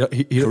sorry he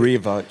Career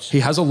votes.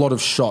 He has a lot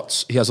of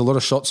shots. He has a lot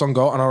of shots on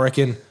goal, and I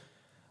reckon.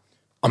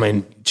 I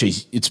mean,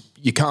 geez,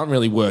 you can't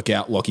really work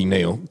out Lockie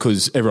Neal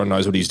because everyone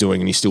knows what he's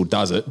doing and he still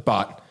does it.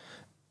 But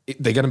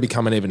they're going to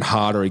become an even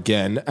harder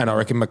again, and I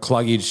reckon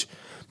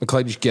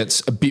McCluggage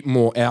gets a bit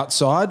more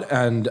outside,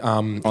 and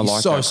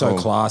he's so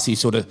classy.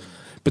 Sort of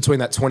between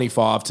that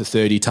 25 to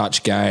 30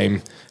 touch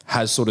game,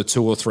 has sort of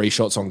 2 or 3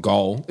 shots on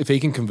goal. If he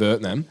can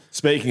convert them.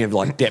 Speaking of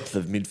like depth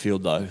of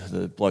midfield, though,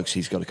 the blokes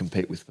he's got to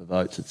compete with for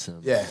votes. It's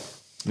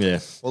yeah.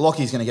 Well,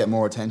 Lockie's going to get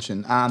more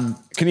attention. Can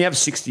he have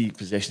 60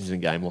 possessions in a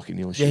game, Lockie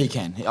Neal? Yeah, he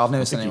can. I've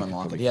never seen anyone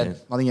like it. I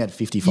think he had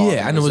 55.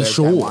 Yeah, and it was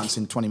reserve game short. once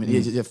in 20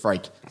 minutes. He's a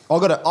freak.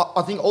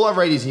 I think all I've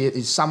read is here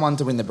is someone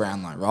to win the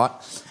Brownlow, right?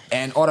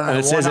 And I don't know. And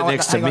it says it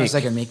next to hang on a Mick.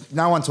 second, Mick.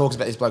 No one talks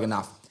about this bloke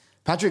enough.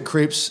 Patrick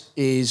Cripps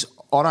is.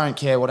 I don't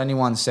care what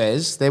anyone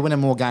says. They're winning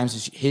more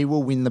games. He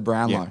will win the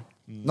Brownlow.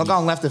 Not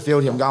going left of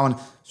field here. I'm going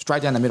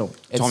straight down the middle.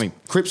 Tommy.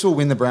 Cripps will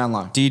win the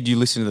Brownlow. Did you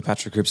listen to the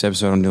Patrick Cripps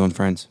episode on Dylan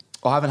Friends?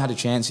 I haven't had a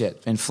chance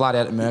yet. Been flat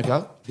out at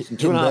Merca.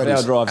 2.5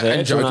 hour drive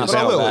there. But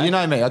I will. You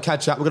know me. I'll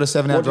catch up. We've got a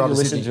 7 hour What did drive you to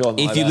listen Sydney. to on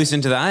the way If you back?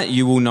 listen to that,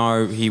 you will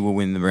know he will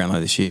win the Brownlow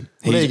this year.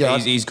 Well, there you go.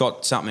 He's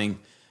got something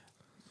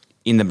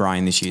in the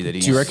brain this year that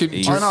he's. Do you reckon-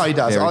 he's I know he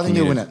does. very I think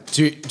he'll win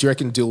committed. it. Do you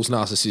reckon Dill's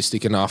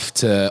narcissistic enough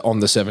to,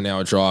 on the 7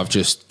 hour drive,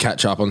 just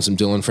catch up on some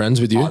Dylan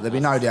Friends with you? Oh, there'll be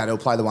no doubt he'll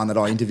play the one that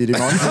I interviewed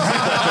him on.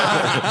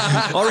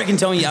 I reckon,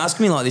 Tommy, you ask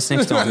me like this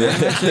next time.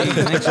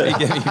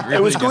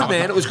 It was good,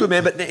 man. It was good,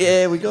 man. But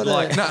yeah, we got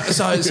Like, no,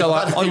 so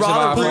like, I'd Heaps of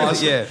rather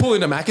afterlife, pull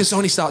into Macca's, so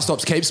when he starts,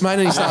 stops, keeps, mate,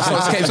 and he starts,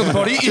 stops, keeps on the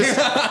body.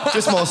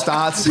 Just more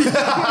starts.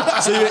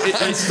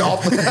 And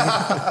stop.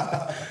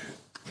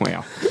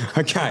 Wow.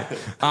 Okay.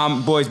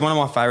 Boys, one of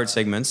my favourite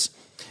segments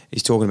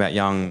is talking about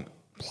young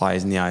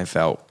players in the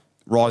AFL.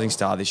 Rising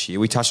star this year.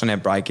 We touched on our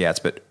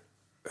breakouts, but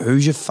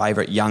who's your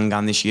favourite young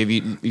gun this year?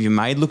 Have you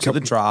made looks at the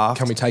draft?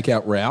 Can we take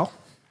out Rao?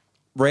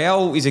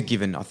 Raul is a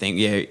given, I think.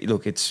 Yeah,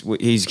 look,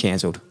 he's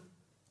cancelled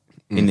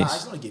in No, this.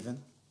 it's not a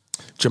given.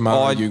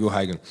 Jamal I-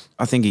 Ugelhagen.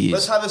 I think he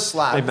Let's is. have a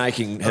slab. They're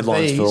making of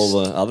headlines for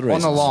all the other on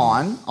reasons. the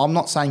line. I'm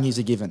not saying he's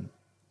a given.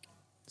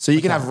 So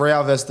you can have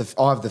Rao versus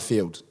I have the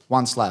field.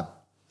 One slab.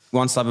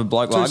 1 slab of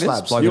bloke 2 lagers.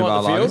 slabs. Bloke You and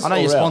want bar the lagers. field? I know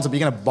you're All right. sponsored, but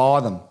you're going to buy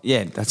them.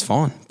 Yeah, that's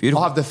fine.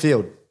 Beautiful. I'll have the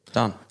field.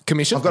 Done.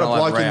 Commission? I've got a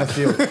I'll have bloke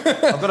in the route. field.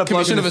 I've got a bloke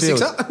Commission in the of a field.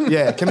 sixer?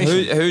 Yeah,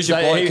 commission. Who's your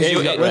So bloke? he- 'Cause he- you-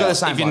 we've got the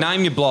same if you bloke.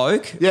 name your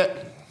bloke, Yeah.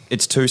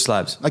 it's 2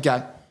 slabs.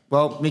 Okay.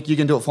 Well, Mick, you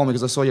can do it for me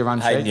because I saw you run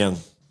Hayden sheet. Young.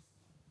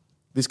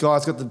 This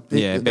guy's got the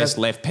Yeah, best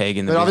left peg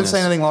in the But I haven't business.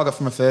 seen anything like it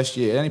from a first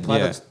year. Only played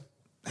Yeah.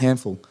 a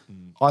handful.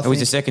 I It was think,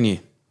 the second year.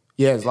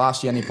 yeah, it was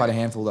last year and he played a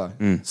handful though.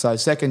 Mm. So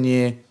second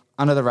year,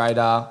 under the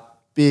radar,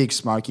 big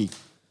smoky.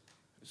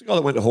 It's the guy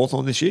that went to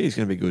Hawthorn this year. He's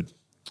going to be good.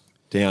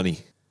 Downey.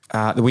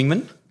 The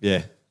wingman?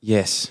 Yeah.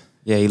 Yes.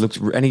 Yeah, he looks,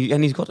 and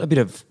he's got a bit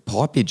of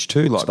pipage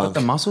too, like got Spunk.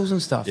 the muscles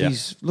and stuff. Yeah.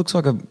 He's looks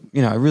like a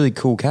really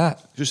cool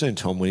cat. Just seen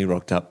Tom when he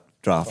rocked up,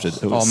 drafted.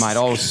 It Oh was- mate,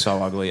 I was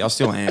so ugly. I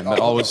still am,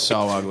 but I was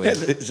so ugly.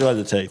 It's like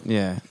the teeth.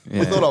 Yeah,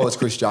 I thought yeah. I was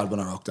Chris Judd when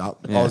I rocked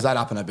up. I was that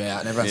up and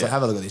about, and everyone's like,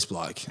 "Have a look at this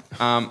bloke."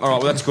 All right,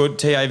 well that's good.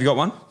 TA, have you got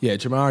one? Yeah,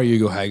 Jamari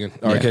Ugle-Hagan.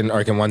 I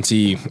reckon once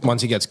he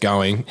gets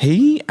going.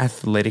 He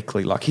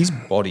athletically, like his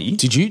body.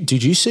 Did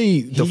you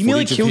see the He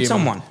nearly footage of killed him-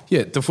 someone.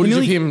 Yeah, the footage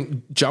nearly- of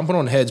him jumping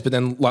on heads, but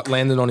then like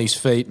landing on his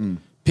feet,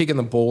 picking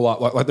the ball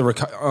up, like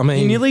the. I mean,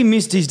 He nearly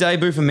missed his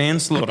debut for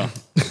manslaughter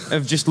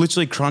of just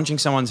literally crunching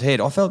someone's head.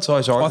 I felt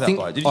so sorry for that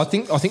bloke. Did you-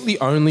 I think the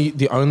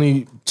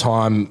only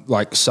time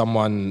like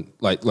someone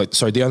like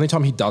sorry, the only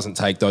time he doesn't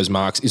take those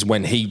marks is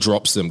when he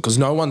drops them because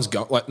no one Get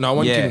can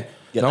that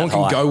can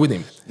high. go with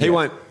him. He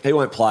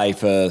won't play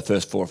for the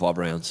first 4 or 5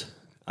 rounds.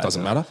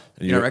 Doesn't matter.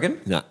 You don't reckon?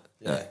 No.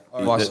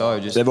 Why so?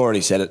 Just They've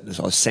already said it.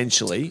 So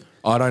essentially,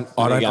 I don't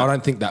you go.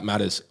 don't think that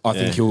matters. I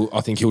think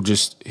he'll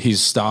just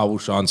his star will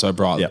shine so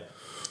brightly. Yeah.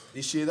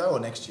 This year though, or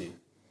next year?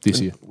 This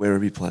year. where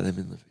have you played them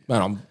in the?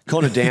 Man, I'm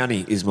Connor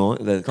Downey is mine.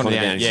 Connor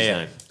Downey's his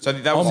name. So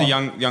that was the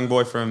young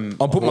boy from.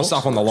 I'll put my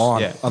stuff on the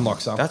line. Yeah.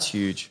 Unlike some. That's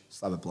huge.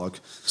 Slab of bloke.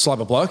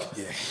 Slab of bloke.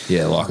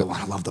 Yeah, like it.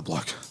 I love the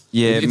bloke.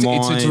 Yeah,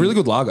 It's a really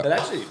good lager. But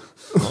actually,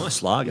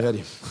 nice lager.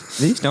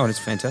 No, it's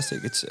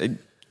fantastic. It's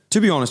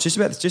to be honest,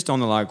 just on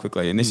the lager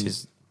quickly, and this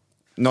is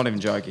not even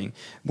joking.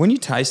 When you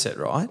taste it,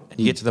 right, and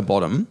you get to the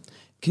bottom,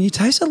 can you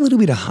taste a little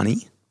bit of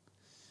honey?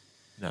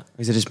 No, Or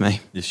is it just me?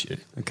 this year.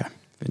 Okay,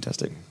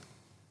 fantastic.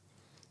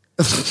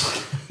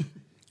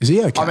 Is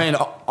he okay? I mean,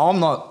 I'm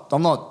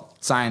not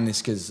saying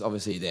this because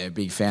obviously they're a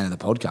big fan of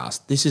the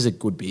podcast. This is a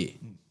good beer.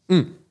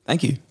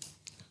 Thank you.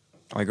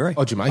 I agree.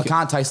 How'd you make I it?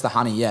 can't taste the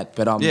honey yet,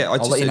 but Yeah, I'll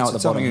let you know at the bottom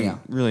something here.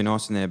 really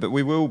nice in there. But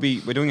we're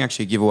doing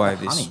actually a giveaway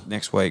of this honey.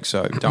 next week,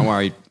 so don't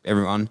worry,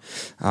 everyone.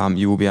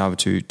 You will be able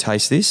to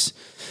taste this.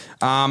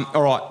 All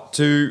right,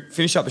 to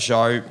finish up the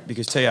show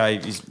because TA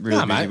is really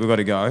Nah, busy. mate. We've got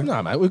to go.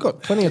 No, mate, we've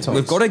got plenty of time.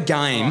 We've got a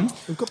game.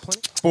 We've got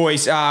plenty.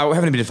 Boys, we're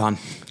having a bit of fun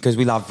because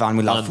we love fun.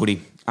 We love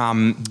footy.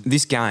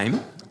 This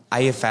game,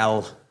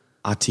 AFL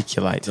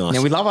Articulate. Nice.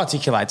 Now, we love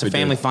Articulate. It's a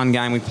family fun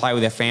game. We play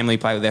with our family,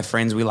 play with our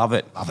friends. We love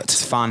it.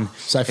 It's fun.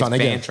 Say fun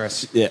it's again.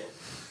 banterous. Yeah.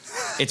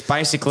 It's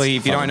basically,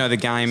 if you don't know the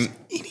game,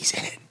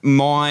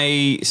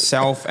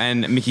 myself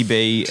and Mickey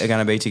B are going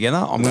to be together.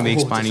 I'm going to be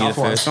explaining you the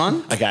first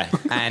one. Okay.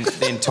 And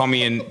then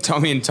Tommy and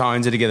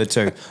Tones are together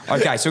too.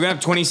 Okay, so we're going to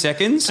have 20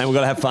 seconds. And we've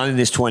got to have fun in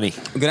this 20.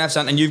 We're going to have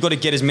something, and you've got to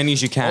get as many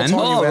as you can. I'll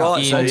time you out.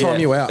 right, so I'll time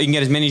you out. You can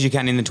get as many as you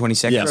can in the 20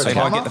 seconds. Yeah, so if okay.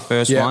 I get the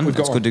first Yeah, one, we've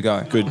got it's good to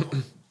go. Good.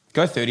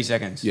 Go 30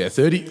 seconds. Yeah,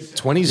 30,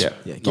 20s.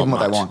 Yeah. Give them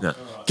what they want. No.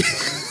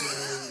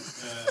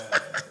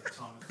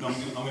 I'm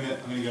going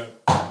to go.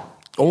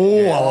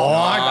 Oh, I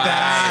like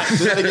that.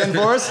 Do that again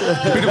for us.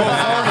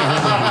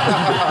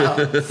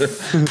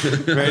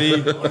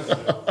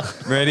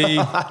 Ready?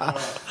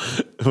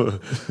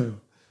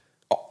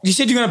 Oh, you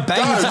said you're going to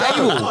bang the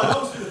table.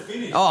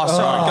 Oh,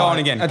 sorry. Go on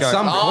again. At Go.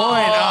 some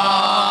point.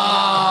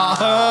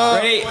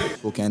 Ready?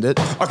 Bookend it.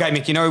 Okay,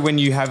 Mick, you know when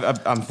you have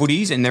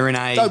footies and they're in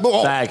a...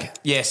 Bag.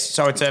 Yes,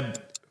 so it's a...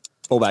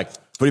 Ball bag.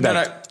 Footy No,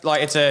 bag. no,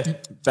 like it's a...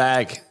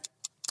 Bag.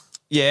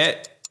 Yeah.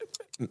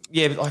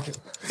 Yeah, but like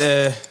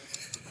the...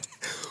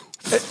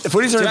 The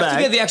footies are Do in you a have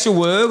to get bag. the actual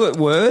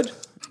word?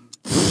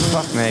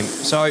 Fuck me.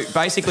 So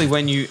basically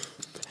when you...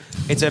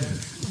 It's a...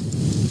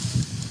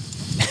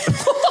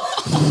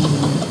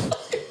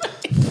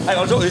 Hey,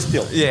 I'll talk this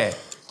still. Yeah.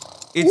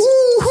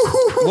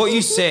 It's... What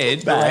you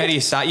said, Bag. how do you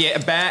say? Yeah, a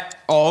bat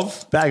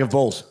of... Bag of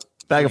balls.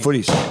 Bag of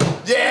footies.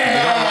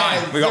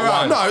 We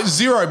got one. No,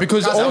 0,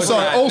 because No, also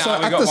we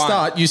at got the one.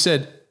 start you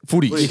said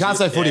footy. You can't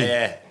say footy.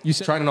 Yeah. You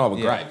said Train and I were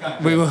great.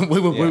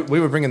 We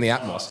were bringing the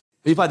atmos.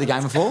 Have you played the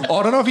game before? Oh,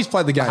 I don't know if he's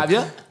played the game. Have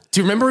you? Do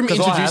you remember him 'Cause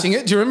I introducing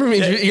have. it? Do you remember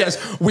him? He goes,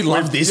 "We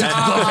love this. It's the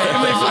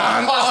family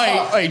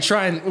fun." Hey,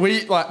 Train,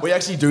 we like. We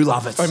actually do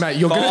love it. Oh, mate,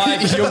 you're gonna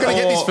get this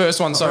four, first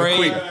one so three,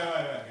 quick.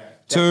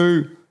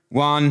 2,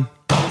 1.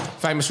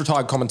 Famous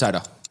retired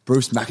commentator.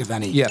 Bruce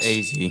McAvaney. Yes.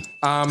 Easy.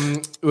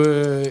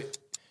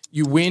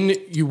 You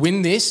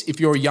win this if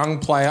you're a young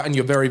player and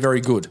you're very,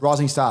 very good.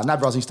 Rising Star.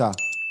 Nab Rising Star.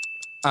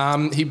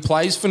 He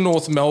plays for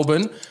North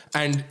Melbourne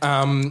and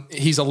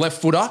he's a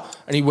left footer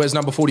and he wears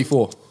number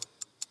 44.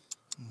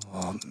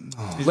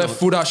 Left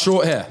footer,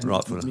 short hair.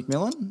 Right footer.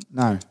 McMillan?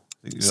 No.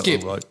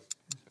 Skip. Right.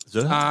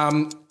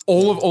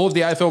 All of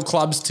the AFL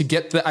clubs to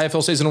get the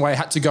AFL season away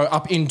had to go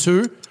up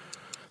into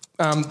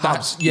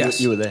hubs.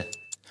 Yes. You were there.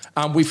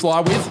 We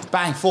fly with.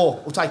 Bang,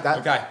 4. We'll take that.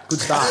 Okay. Good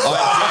start.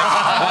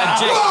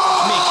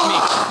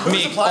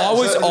 Mick, I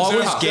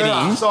was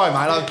getting. Sorry,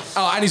 mate.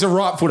 Oh, and he's a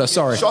right footer.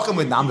 Sorry, Shock him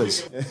with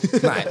numbers.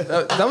 mate.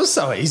 That was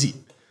so easy.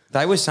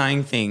 They were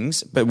saying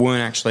things, but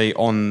weren't actually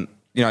on.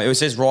 You know, it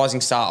says Rising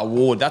Star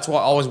Award. That's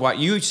why I was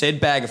waiting. You said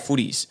bag of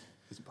footies.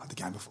 He's played the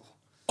game before.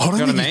 I don't You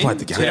know think what I he's mean? played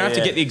the game. So you don't have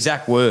to get the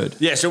exact word.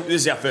 Yeah, so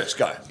this is our first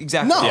go.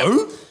 Exactly. No.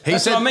 Yeah. He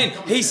That's said- what I mean.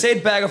 He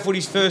said bag of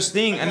footies first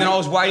thing, and then I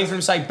was waiting for him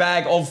to say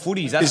bag of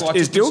footies. That's why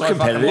Is it took me Dill so fucking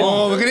competitive?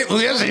 long. Oh, look at it.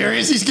 Look how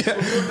serious he's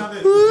getting.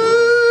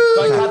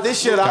 Don't cut this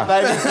shit up,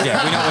 baby.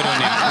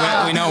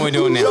 Yeah, we know what we're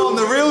doing now. We know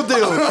what we're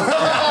doing now.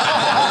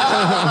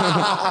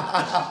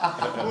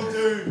 Show him the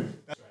real deal.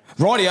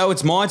 Rightio,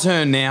 it's my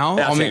turn now.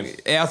 Our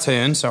Our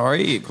turn,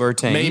 sorry. We're a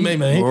team. Me.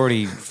 We're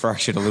already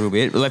fractured a little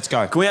bit, but let's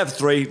go. Can we have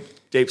 3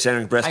 deep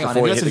centering breaths Hang on,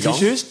 before have you you hit got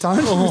the some gong?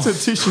 tissues, Tone? Some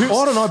tissues?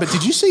 I don't know, but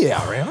did you see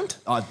our round?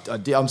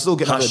 I'm still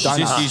getting over the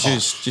Hush.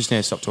 donut. Just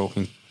now, stop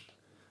talking.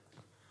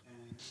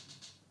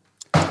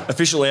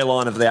 Official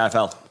airline of the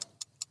AFL.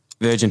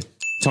 Virgin.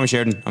 Tommy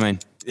Sheridan, I mean.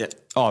 Yeah.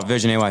 Oh,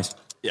 Virgin Airways.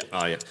 Yeah.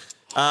 Oh, yeah.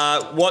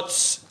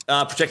 What's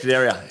protected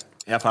area?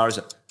 How far is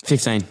it?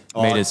 15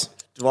 Oh, metres.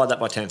 Divide that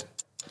by 10.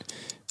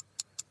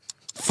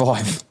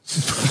 5.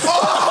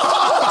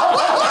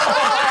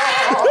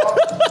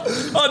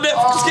 Oh, no,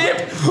 skip.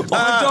 I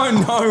don't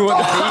know what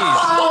that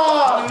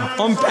is.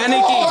 I'm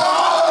panicking.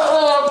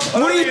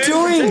 What are you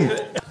doing?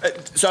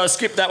 So I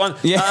skipped that one.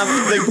 Yeah.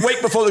 The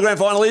week before the grand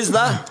final is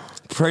the...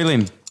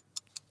 Prelim.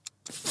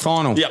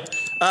 Final. Yep.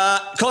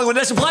 Collingwood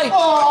National Play.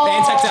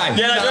 Anzac Day.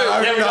 Yeah, they do.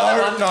 Yeah, we got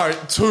that one.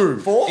 No, 2.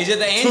 4? Is it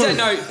the Anzac?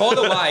 No, by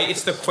the way,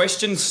 it's the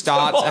question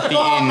starts at the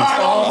end.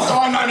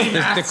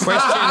 The question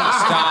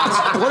starts.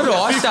 What did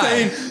I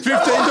say? 15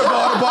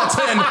 divided by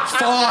 10.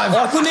 5.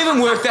 I couldn't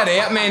even work that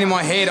out, man, in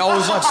my head. I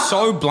was like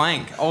so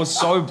blank. I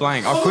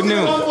couldn't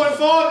even. What is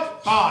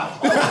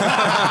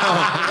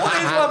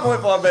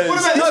 1.5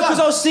 metres? No, because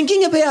I was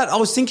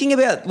thinking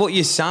about what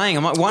you're saying.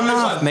 I'm like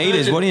 1.5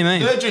 metres. What do you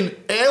mean? Virgin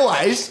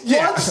Airways?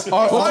 Yeah. I've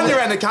flown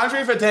around the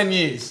country for 10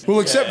 years. We'll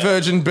accept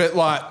Virgin, but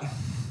like.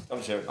 I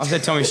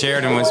said Tommy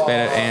Sheridan was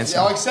better at answer.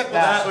 Yeah, I'll accept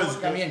that.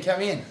 Come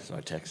in.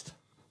 Sorry, text.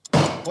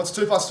 What's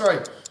 2 plus 3?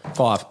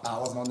 5. I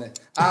wasn't on there.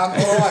 All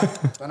right.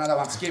 Don't know that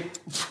one. Skip.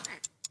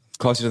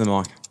 Closer to the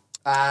mic.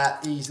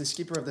 He's the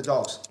skipper of the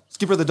Dogs.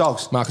 Skipper of the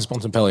Dogs. Marcus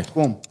Bontempelli.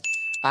 Boom.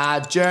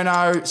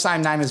 Journo,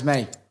 same name as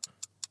me.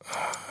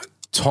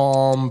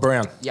 Tom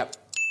Brown. Yep.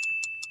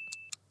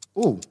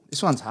 Ooh,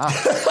 this one's hard.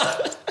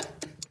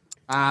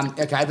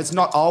 Okay, if it's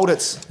not old,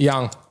 it's...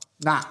 Young.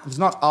 Nah, if it's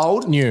not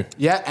old... New.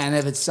 Yeah, and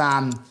if it's...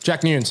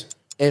 Jack Nunes.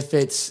 If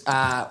it's...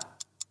 Oh,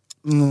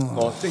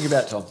 think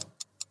about Tom.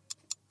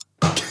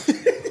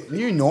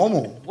 New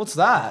normal. What's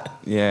that?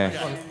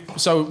 Yeah.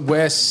 So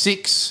we're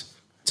 6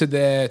 to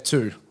their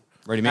 2.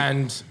 Ready, Mick?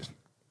 And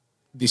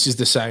this is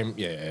the same.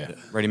 Yeah.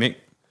 Ready, Mick?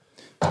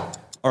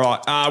 All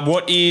right.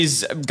 What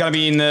is going to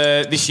be in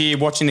this year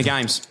watching the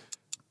games?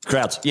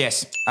 Crowds.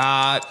 Yes.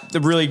 The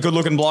really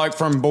good-looking bloke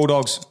from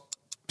Bulldogs.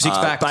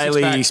 Six-pack.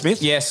 Bailey six-pack.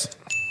 Smith? Yes.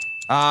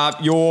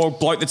 Your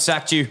bloke that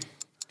sacked you.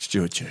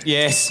 Stuart Chu.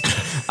 Yes.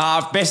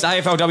 Best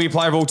AFLW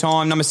player of all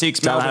time, number 6,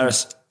 Dale Melbourne.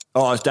 Harris.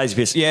 Oh, it's Daisy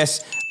Pierce.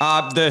 Yes.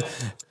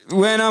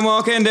 When I'm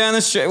walking down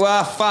the street,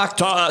 well, fuck.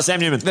 Sam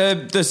Newman.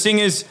 The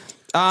singers,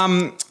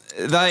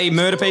 they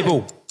murder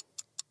people.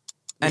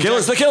 The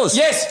Killers.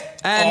 Yes.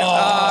 And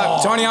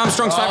Tony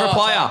Armstrong's favourite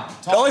player.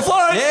 Ollie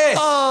Flores. Yes.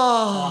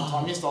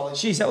 I missed Ollie.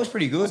 Jeez, that was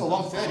pretty good. That was a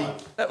long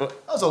 30. That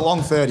was a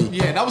long 30.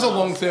 Yeah, that was a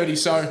long 30.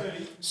 So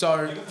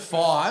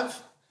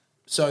 5.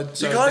 So You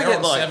they're gotta get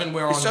on like 7,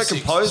 we're you're on so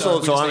 6. composed all the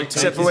we just time, need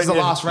except for two. when the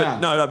you're- last but-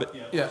 round. No, but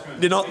Yeah.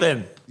 you're not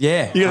then.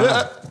 Yeah. You I know.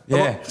 go,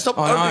 Yeah. Stop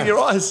I know. opening your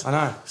eyes. I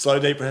know. Slow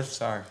deep breath.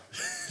 Sorry.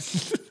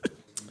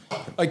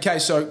 Okay,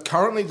 so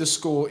currently the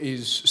score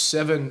is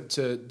 7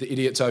 to the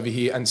idiots over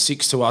here and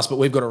 6 to us, but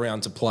we've got a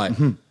round to play.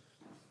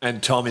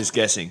 And Tom is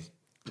guessing.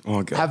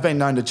 Oh, God. Have been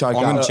known to choke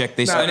I'm up. going to check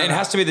this. No, And no, it no.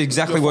 has to be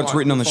exactly You're what's fine,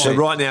 written on the you're So sheet.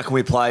 right now, can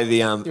we play the?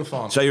 You're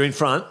fine. So you're in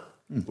front.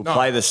 We'll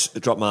play this.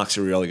 Drop marks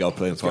to Rioli goal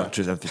play in front.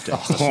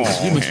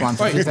 2015. You missed one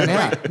for 15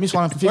 out. Missed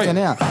one for 15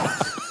 out.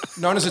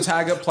 Known as a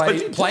tagger,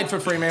 played for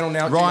Fremantle,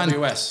 now at Ryan.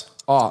 GWS.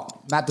 Oh,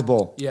 Matt de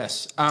Boer.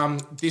 Yes.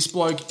 This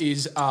bloke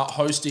is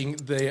hosting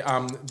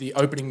the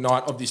opening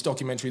night of this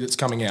documentary that's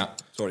coming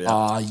out. Sorry. Yeah.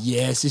 Oh,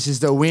 yes, this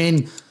is the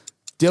win.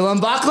 Dylan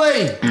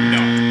Buckley.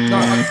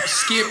 No,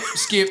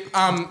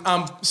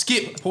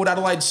 Skip. Port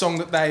Adelaide song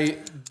that they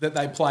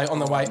play on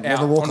the way out.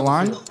 Never Walk onto the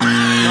Alone. field.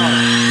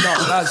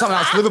 No, Something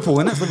else. Liverpool,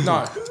 isn't it?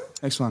 no.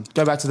 Next one.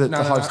 Go back to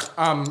the host.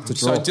 No.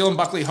 So Dylan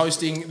Buckley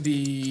hosting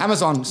the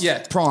Amazon.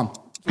 Yeah. Prime.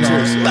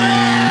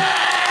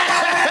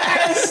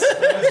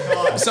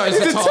 So it's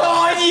the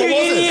time. You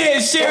idiot,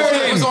 It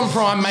Sheridan. was on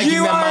Prime making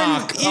You the are an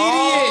mark. idiot.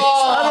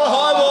 Under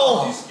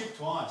highball.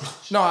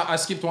 No, I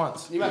skipped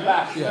once. You went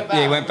back.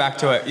 Yeah, he went back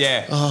to it.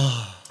 Yeah.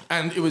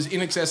 And it was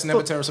In Excess,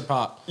 Never Tear Us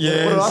Apart. What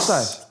did I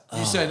say?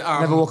 You said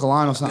Never Walk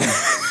Alone or something.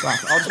 Fuck,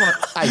 I just want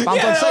to... Hey,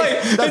 bump on seat.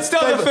 It's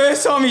not the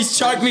first time he's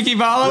choked Mickey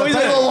Barlow, is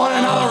People it? want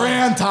another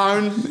round,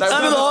 Tone. Under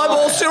the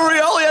highball, still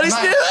Rioli. And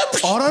he's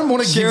I don't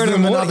want to give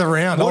them another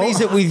round. What is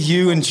it with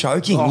you and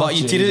choking? Like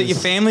you did it at your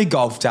family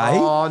golf day?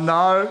 Oh,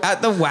 no.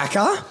 At the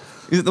Wacker?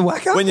 Is it the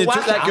Wacker? When you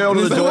took that girl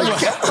to the door. I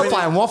was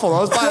playing waffle. I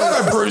was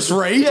playing Bruce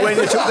Reed. When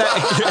you took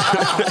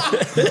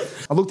that.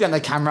 I looked down the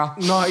camera.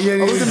 No, yeah, I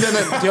looked down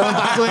at Dylan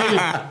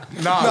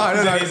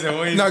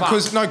Buckley. No,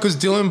 because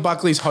Dylan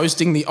Buckley's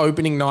hosting the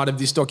opening night of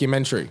this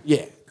documentary.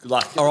 Yeah. Good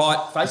luck. All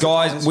right,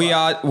 guys, we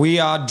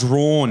are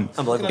drawn.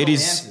 Unbelievable. It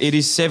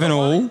is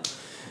 7-all.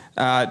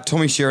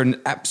 Tommy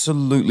Sheridan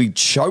absolutely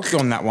choked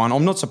on that one.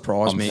 I'm not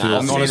surprised, man. I've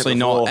I'm seen honestly it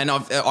not, before. and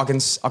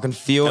I can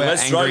feel And how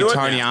let's try angry to do it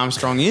Tony now.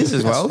 Armstrong is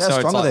as well. How So it's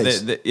strong are like,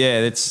 these? yeah,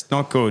 it's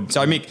not good.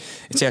 So Mick,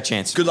 it's our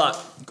chance. Good luck.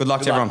 Good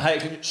luck to everyone. Hey,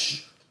 can you,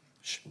 shh.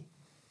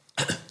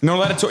 You're not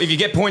allowed to talk. If you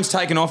get points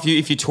taken off you,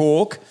 if you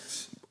talk.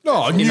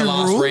 No, In the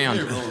last round.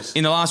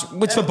 In the last,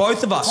 it's for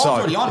both of us. Time's So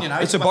already on, you know.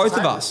 it's for It's my both of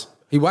table. us.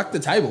 He whacked the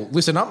table.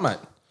 Listen up, mate.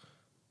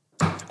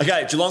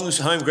 Okay, Geelong's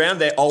home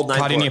ground, their old name.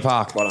 Cardinia for it.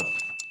 Park. Right on.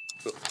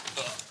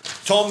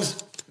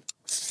 Tom's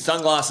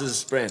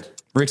sunglasses brand.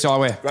 Rick's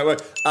Eyewear. Great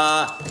work.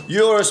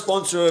 You're a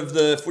sponsor of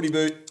the footy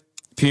boot.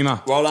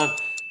 Puma. Well done.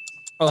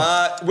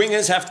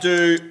 Wingers have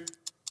to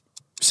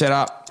Set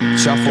up.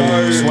 Shuffle.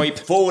 go Sweep.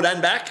 forward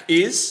and back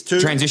is to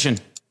Transition.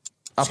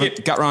 Up Skip.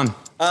 a gut run.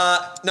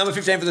 number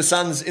 15 for the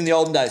Suns in the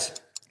olden days.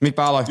 Mick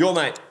Barlow. Your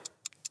mate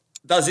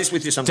does this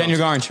with you sometimes. Daniel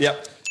Gorringe.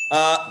 Yep.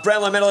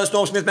 Brownlow medalist,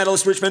 Norm Smith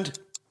medalist, Richmond.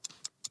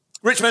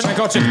 Richmond. I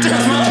got you. Oh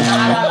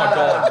my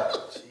God.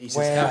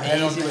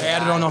 How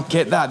did I not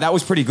get that? That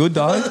was pretty good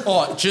though.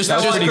 Oh, just That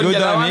was pretty good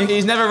though, Mick.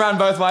 He's never run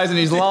both ways in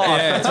his life.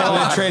 Yeah, That's the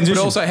all. transition.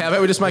 But also, how about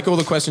we just make all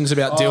the questions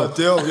about Dill?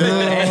 Dill,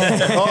 yeah.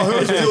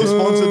 Who's Dill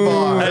sponsored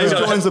by? He's Who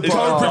got- joins the he's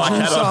got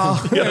a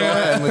pod?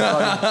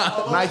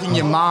 Yeah, making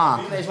your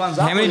mark.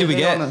 How many did we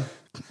get? You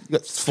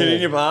got four.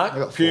 Cardinia Park, I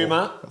got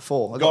Puma, Got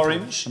four. I got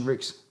Gorringe. four. And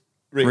Ricks.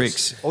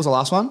 Ricks. What was the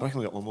last one? I reckon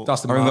we got one more.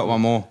 Dustin I reckon we got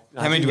Martin. one more.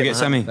 How many did we get,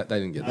 Sammy? They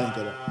didn't get that.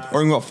 I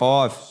reckon we got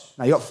 5.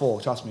 No, you got four.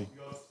 Trust me.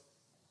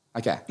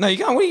 Okay. No, you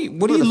can't. What are you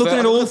the looking first-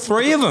 at all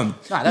 3 of them?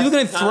 You're looking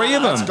at 3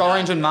 of That's them.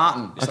 Gorringe and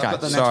Martin. So I've Okay,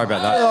 got the next sorry one.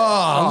 about that.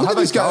 Oh, look have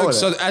at this a go guy. with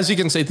So it. as you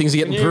can see, things are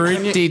getting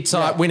pretty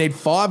tight. We need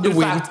 5 to In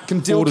win. fact, can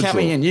 4 Dill to count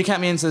me draw. in? You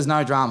count me in, so there's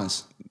no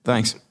dramas.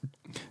 Thanks.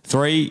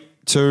 3,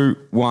 2,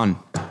 1.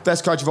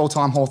 Best coach of all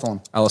time,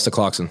 Hawthorn. Alistair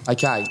Clarkson.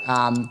 Okay.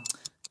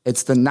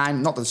 It's the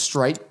name, not the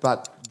street,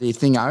 but the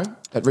thingo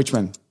at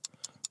Richmond.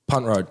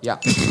 Punt Road. Yeah.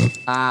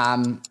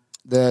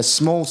 The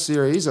small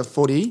series of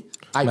footy,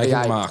 8v8.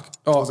 Making the mark.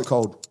 What was it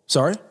called?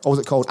 Sorry? What was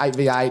it called?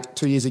 8v8.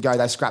 2 years ago,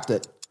 they scrapped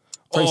it.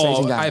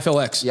 Pre-season game.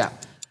 AFLX. Yeah.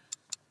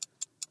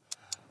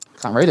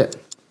 Can't read it.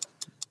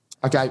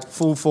 Okay,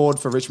 full forward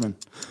for Richmond.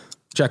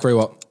 Jack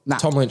Rewalt. Nah.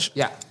 Tom Lynch.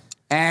 Yeah.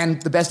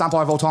 And the best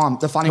umpire of all time,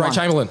 the funny Ray one.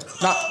 Chamberlain.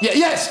 No, yeah,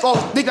 yes.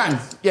 Oh, nickname.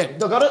 Yeah, you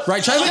got it?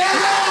 Ray Chamberlain.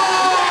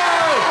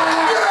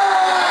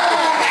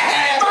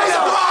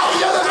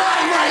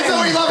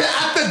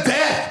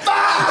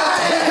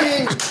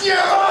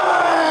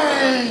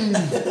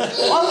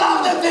 I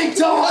love the big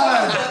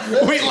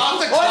time. We love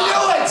the I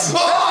knew it.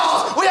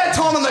 Oh, we had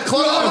time on the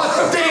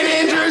clock.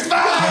 Dan Andrews.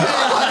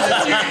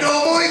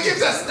 normally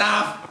gives us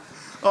stuff.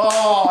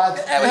 Oh,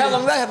 How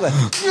long do they have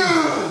left?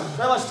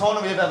 how much time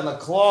do we have on the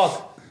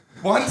clock?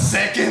 1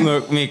 second.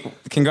 Look, Mick,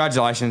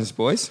 congratulations,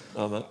 boys.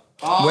 Oh, mate.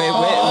 Waiting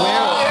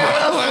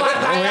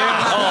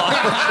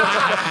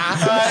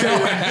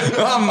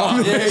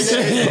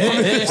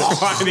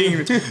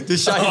to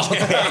shake hands.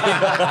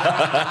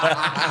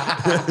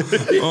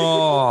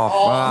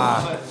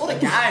 Oh, What a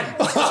game.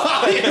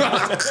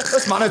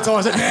 Let's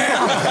monetize it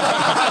now.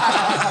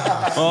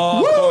 boys.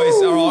 All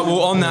right.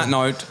 Well, on that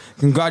note,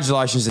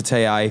 congratulations to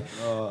TA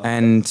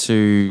and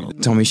to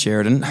Tommy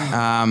Sheridan.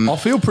 I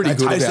feel pretty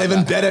good about Tastes even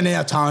that. better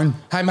now, Tone.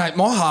 Hey, mate,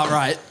 my heart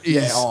rate is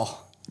Yeah, oh.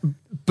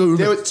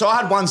 booming. So I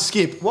had one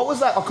skip. What was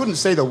that? I couldn't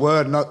see the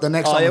word. No, the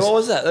next Oh, one yeah, was, what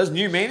was that? That was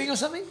new meeting or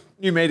something?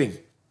 New meeting.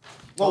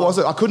 what was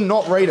it? I could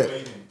not read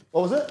it.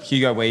 What was it?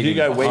 Hugo Weeding.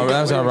 Hugo Weeding. Oh,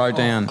 that was what I wrote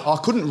down. I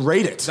couldn't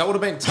read it. That would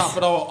have been tough,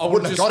 but I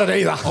wouldn't have got it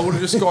either. I would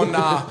have just gone.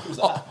 I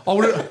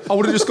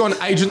would have just gone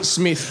Agent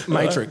Smith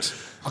Matrix.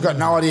 I've got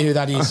no idea who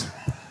that is.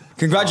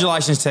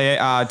 Congratulations to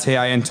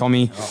TA and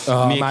Tommy.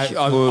 Mick, Mate,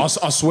 well,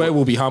 I swear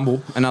we'll be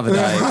humble. another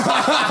day.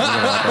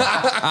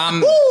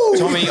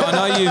 Tommy,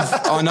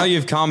 I know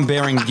you've come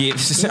bearing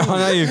gifts. I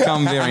know you've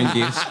come bearing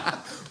gifts.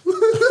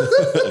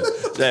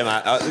 Yeah,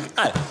 mate.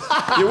 Hey,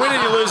 you win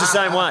and you lose the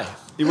same way.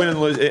 You win and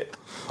lose it.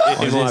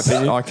 In my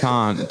opinion. I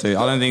can't do.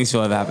 I don't think this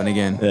will ever happen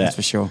again. That's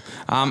for sure.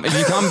 If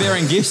you come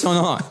bearing gifts or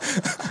not,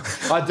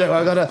 I do.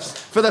 I got to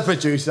for the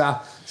producer,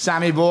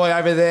 Sammy boy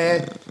over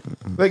there.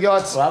 We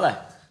got What are they?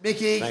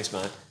 Mickey. Thanks,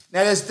 mate.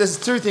 Now there's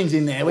 2 things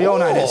in there. We all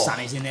know there's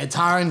Sonny's in there.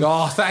 Tone.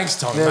 Oh, thanks,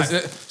 Tommy. Yes.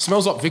 Mate. It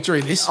smells like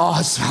victory. This. Oh,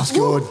 it smells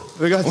good.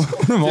 We got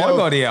have I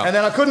got here? And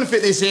then I couldn't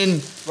fit this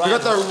in. We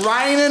got the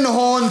Rain and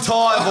Horn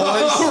tie,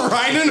 boys.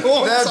 Rain and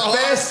Horn The tie.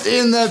 best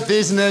in the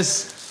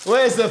business.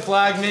 Where's the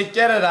flag, Mick?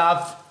 Get it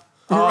up.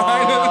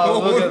 Oh,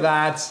 look at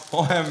that.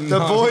 I am The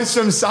boys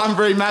from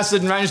Sunbury,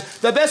 Macedon Range.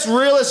 The best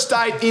real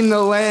estate in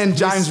the land,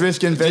 James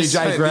Risk and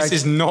BJ Gregg. This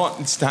is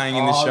not staying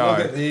in the Oh, show. look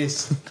at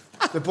this.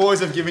 The boys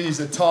have given you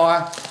the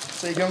tie,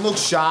 so you can look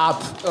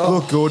sharp,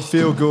 look good,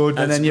 feel good,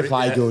 and then you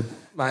play good.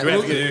 Mate,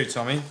 look at you,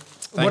 Tommy.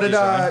 What did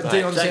Deion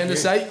Thank Sanders you.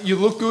 say? You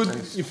look good,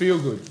 you feel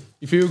good.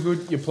 You feel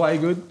good, you play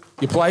good.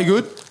 You play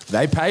good,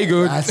 they pay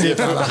good. That's it.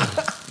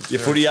 Your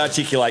footy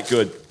articulate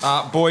good.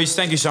 Boys,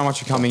 thank you so much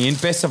for coming in.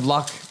 Best of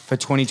luck for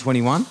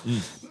 2021.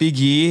 Big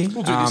year.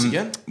 We'll do this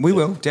again. We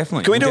will,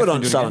 definitely. Can we do We'll it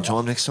on definitely start on again.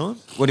 time next time?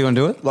 What do you want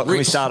to do it? Like, can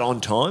we start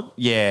on time?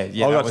 Yeah. I've that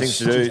got was- things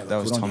to do. That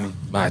was Tommy.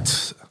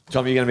 Mate,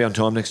 Tom, you going to be on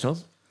time next time?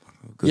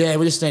 Yeah,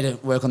 we just need to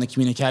work on the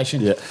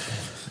communication. Yeah.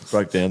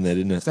 Broke down there,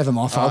 didn't it? It's never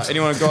my fault.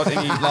 Anyone got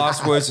any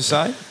last words to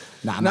say?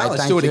 Nah, No, mate, let's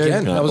thank do it you.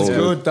 again. That was all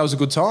good. That was a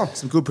good time.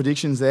 Some good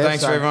predictions there.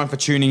 Thanks for everyone for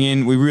tuning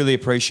in. We really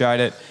appreciate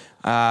it.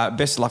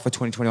 Best of luck for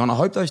 2021. I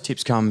hope those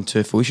tips come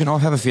to fruition. I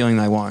have a feeling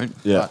they won't.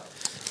 Yeah.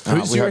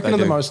 Who's do we you hope reckon they are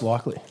the do. most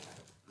likely?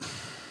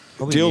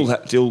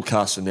 Dill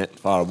casts the net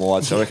far and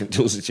wide, so I reckon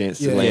Dill's a chance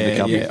to land a Yeah,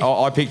 couple. yeah.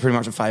 I picked pretty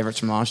much the favourites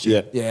from last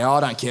year. Yeah. Yeah, I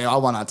don't care. I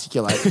want to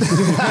articulate.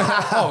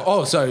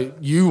 So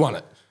you won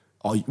it.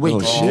 Oh, shit.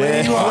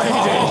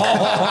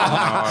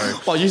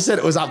 Well, you said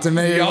it was up to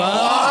me.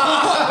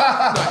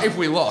 If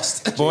we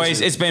lost.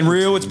 Boys, it's been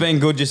real, it's been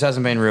good, just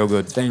hasn't been real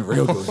good. It's been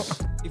real good.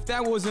 If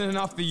that wasn't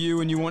enough for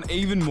you and you want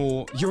even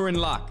more, you're in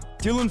luck.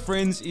 Dylan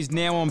Friends is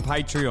now on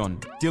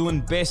Patreon.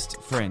 Dylan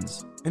Best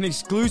Friends. An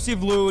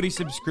exclusive loyalty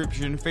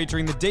subscription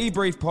featuring the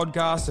debrief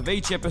podcast of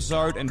each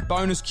episode and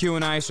bonus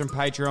Q&As from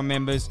Patreon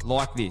members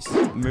like this.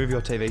 Movie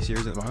or TV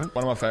series at the moment?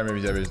 One of my favourite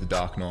movies ever is The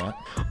Dark Knight.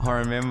 I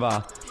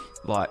remember,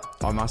 I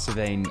must have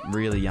been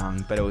really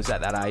young, but it was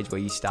at that age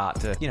where you start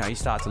to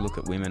look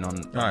at women on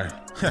Oh.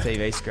 the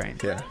TV screen.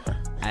 Yeah.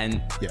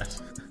 And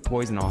Yes.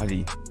 Poison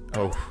Ivy.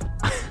 Oh,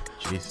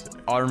 jeez.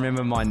 I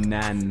remember my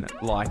nan,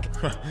 it was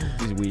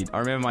weird. I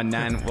remember my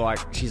nan,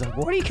 she's like,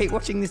 why do you keep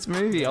watching this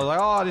movie? I was like,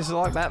 oh, this is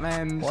like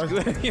Batman. Why-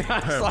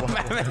 It's like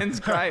Batman's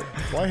great.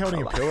 Why are you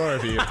holding a pillow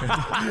over you?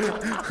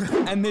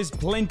 And there's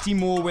plenty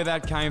more where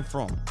that came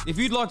from. If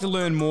you'd like to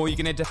learn more, you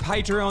can head to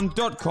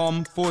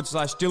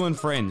patreon.com/Dylan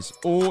Friends,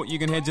 or you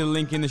can head to the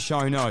link in the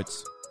show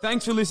notes.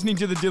 Thanks for listening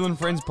to the Dylan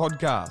Friends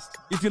podcast.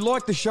 If you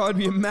like the show, it'd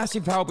be a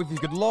massive help if you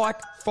could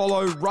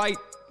follow, rate,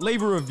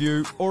 leave a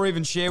review, or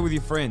even share with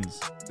your friends.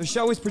 The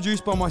show is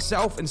produced by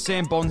myself and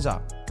Sam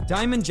Bonza.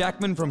 Damon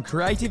Jackman from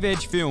Creative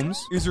Edge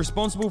Films is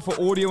responsible for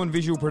audio and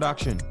visual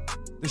production.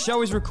 The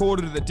show is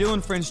recorded at the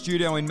Dylan Friends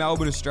studio in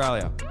Melbourne,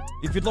 Australia.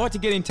 If you'd like to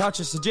get in touch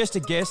or suggest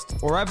a guest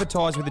or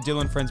advertise with the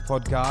Dylan Friends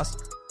podcast,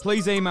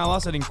 please email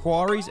us at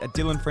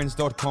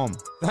inquiries@dylanfriends.com.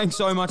 Thanks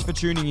so much for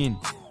tuning in.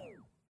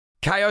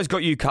 KO's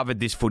got you covered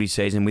this footy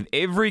season with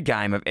every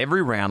game of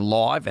every round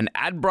live and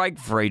ad break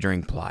free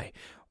during play.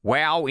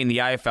 Wow, in the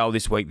AFL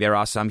this week there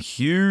are some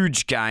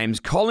huge games.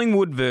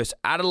 Collingwood versus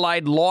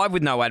Adelaide, live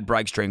with no ad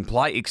breaks during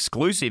play,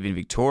 exclusive in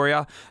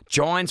Victoria.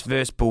 Giants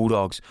versus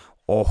Bulldogs.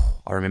 Oh,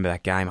 I remember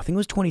that game. I think it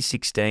was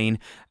 2016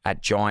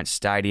 at Giants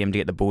Stadium to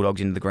get the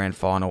Bulldogs into the grand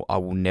final. I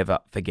will never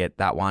forget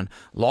that one.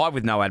 Live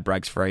with no ad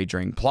breaks free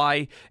during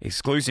play,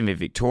 exclusive in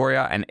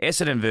Victoria. And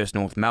Essendon versus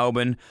North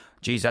Melbourne.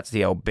 Geez, that's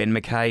the old Ben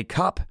McKay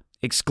Cup.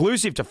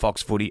 Exclusive to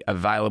Fox Footy,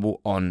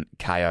 available on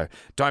KO.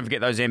 Don't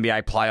forget those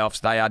NBA playoffs.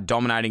 They are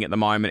dominating at the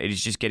moment. It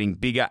is just getting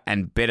bigger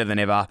and better than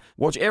ever.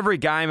 Watch every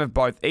game of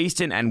both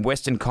Eastern and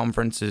Western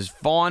Conferences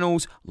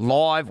finals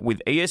live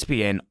with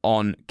ESPN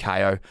on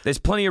KO. There's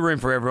plenty of room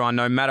for everyone,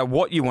 no matter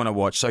what you want to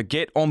watch. So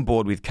get on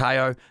board with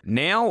KO,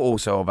 now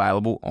also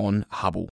available on Hubble.